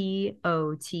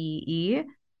Cote.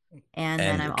 And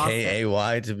then I'm And also,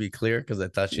 Kay to be clear, because I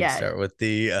thought you'd yeah, start with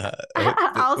the with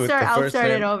I'll the I'll first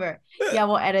start it name. over. Yeah,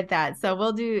 we'll edit that. So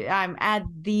we'll do I'm at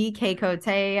the K Cote.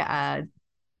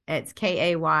 It's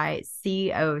KAYCOTE.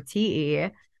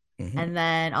 Mm-hmm. And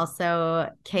then also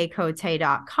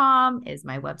kcote.com is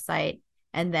my website.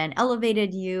 And then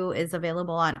Elevated You is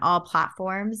available on all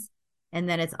platforms. And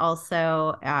then it's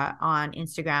also on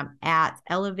Instagram at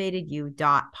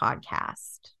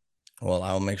elevatedyou.podcast. Well,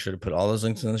 I will make sure to put all those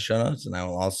links in the show notes, and I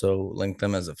will also link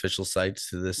them as official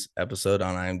sites to this episode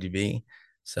on IMDb.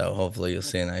 So hopefully you'll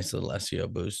see a nice little SEO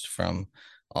boost from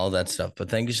all that stuff. But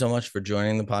thank you so much for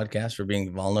joining the podcast, for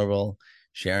being vulnerable,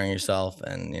 sharing yourself,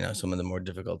 and some of the more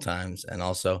difficult times. And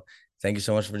also, thank you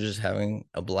so much for just having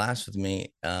a blast with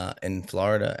me in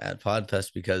Florida at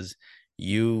Podfest, because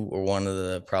you were one of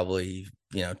the probably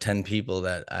 10 people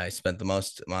that I spent the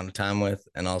most amount of time with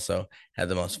and also had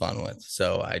the most fun with.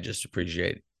 So I just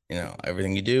appreciate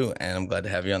everything you do, and I'm glad to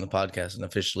have you on the podcast and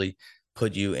officially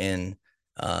put you in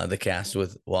the cast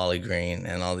with Wally Green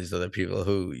and all these other people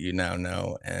who you now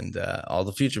know, and all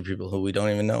the future people who we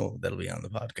don't even know that'll be on the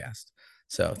podcast.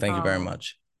 So thank you very Oh,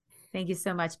 much. thank you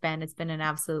so much, Ben. It's been an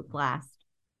absolute blast.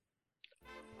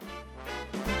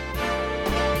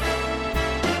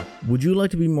 Would you like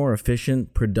to be more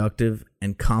efficient, productive,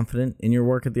 and confident in your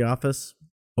work at the office?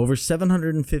 Over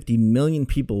 750 million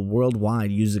people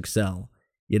worldwide use Excel,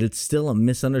 yet it's still a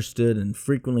misunderstood and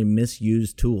frequently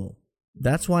misused tool.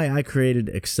 That's why I created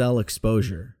Excel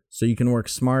Exposure, so you can work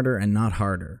smarter and not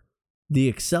harder. The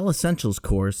Excel Essentials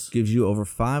course gives you over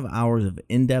 5 hours of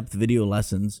in-depth video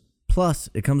lessons, plus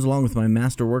it comes along with my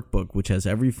master workbook, which has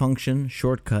every function,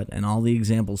 shortcut, and all the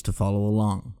examples to follow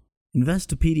along.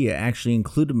 Investopedia actually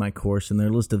included my course in their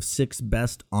list of 6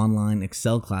 best online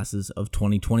Excel classes of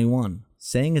 2021,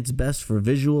 saying it's best for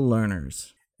visual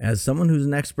learners. As someone who's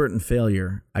an expert in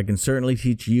failure, I can certainly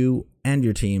teach you and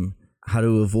your team how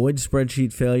to avoid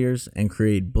spreadsheet failures and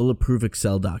create bulletproof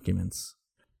Excel documents.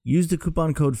 Use the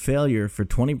coupon code FAILURE for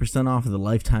 20% off of the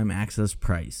lifetime access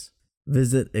price.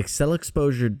 Visit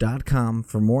excelexposure.com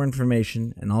for more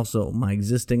information and also my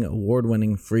existing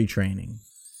award-winning free training.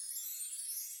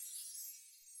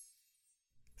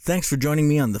 Thanks for joining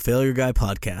me on the Failure Guy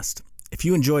podcast. If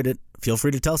you enjoyed it, feel free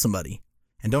to tell somebody.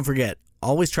 And don't forget,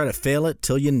 always try to fail it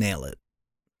till you nail it.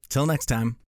 Till next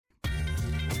time.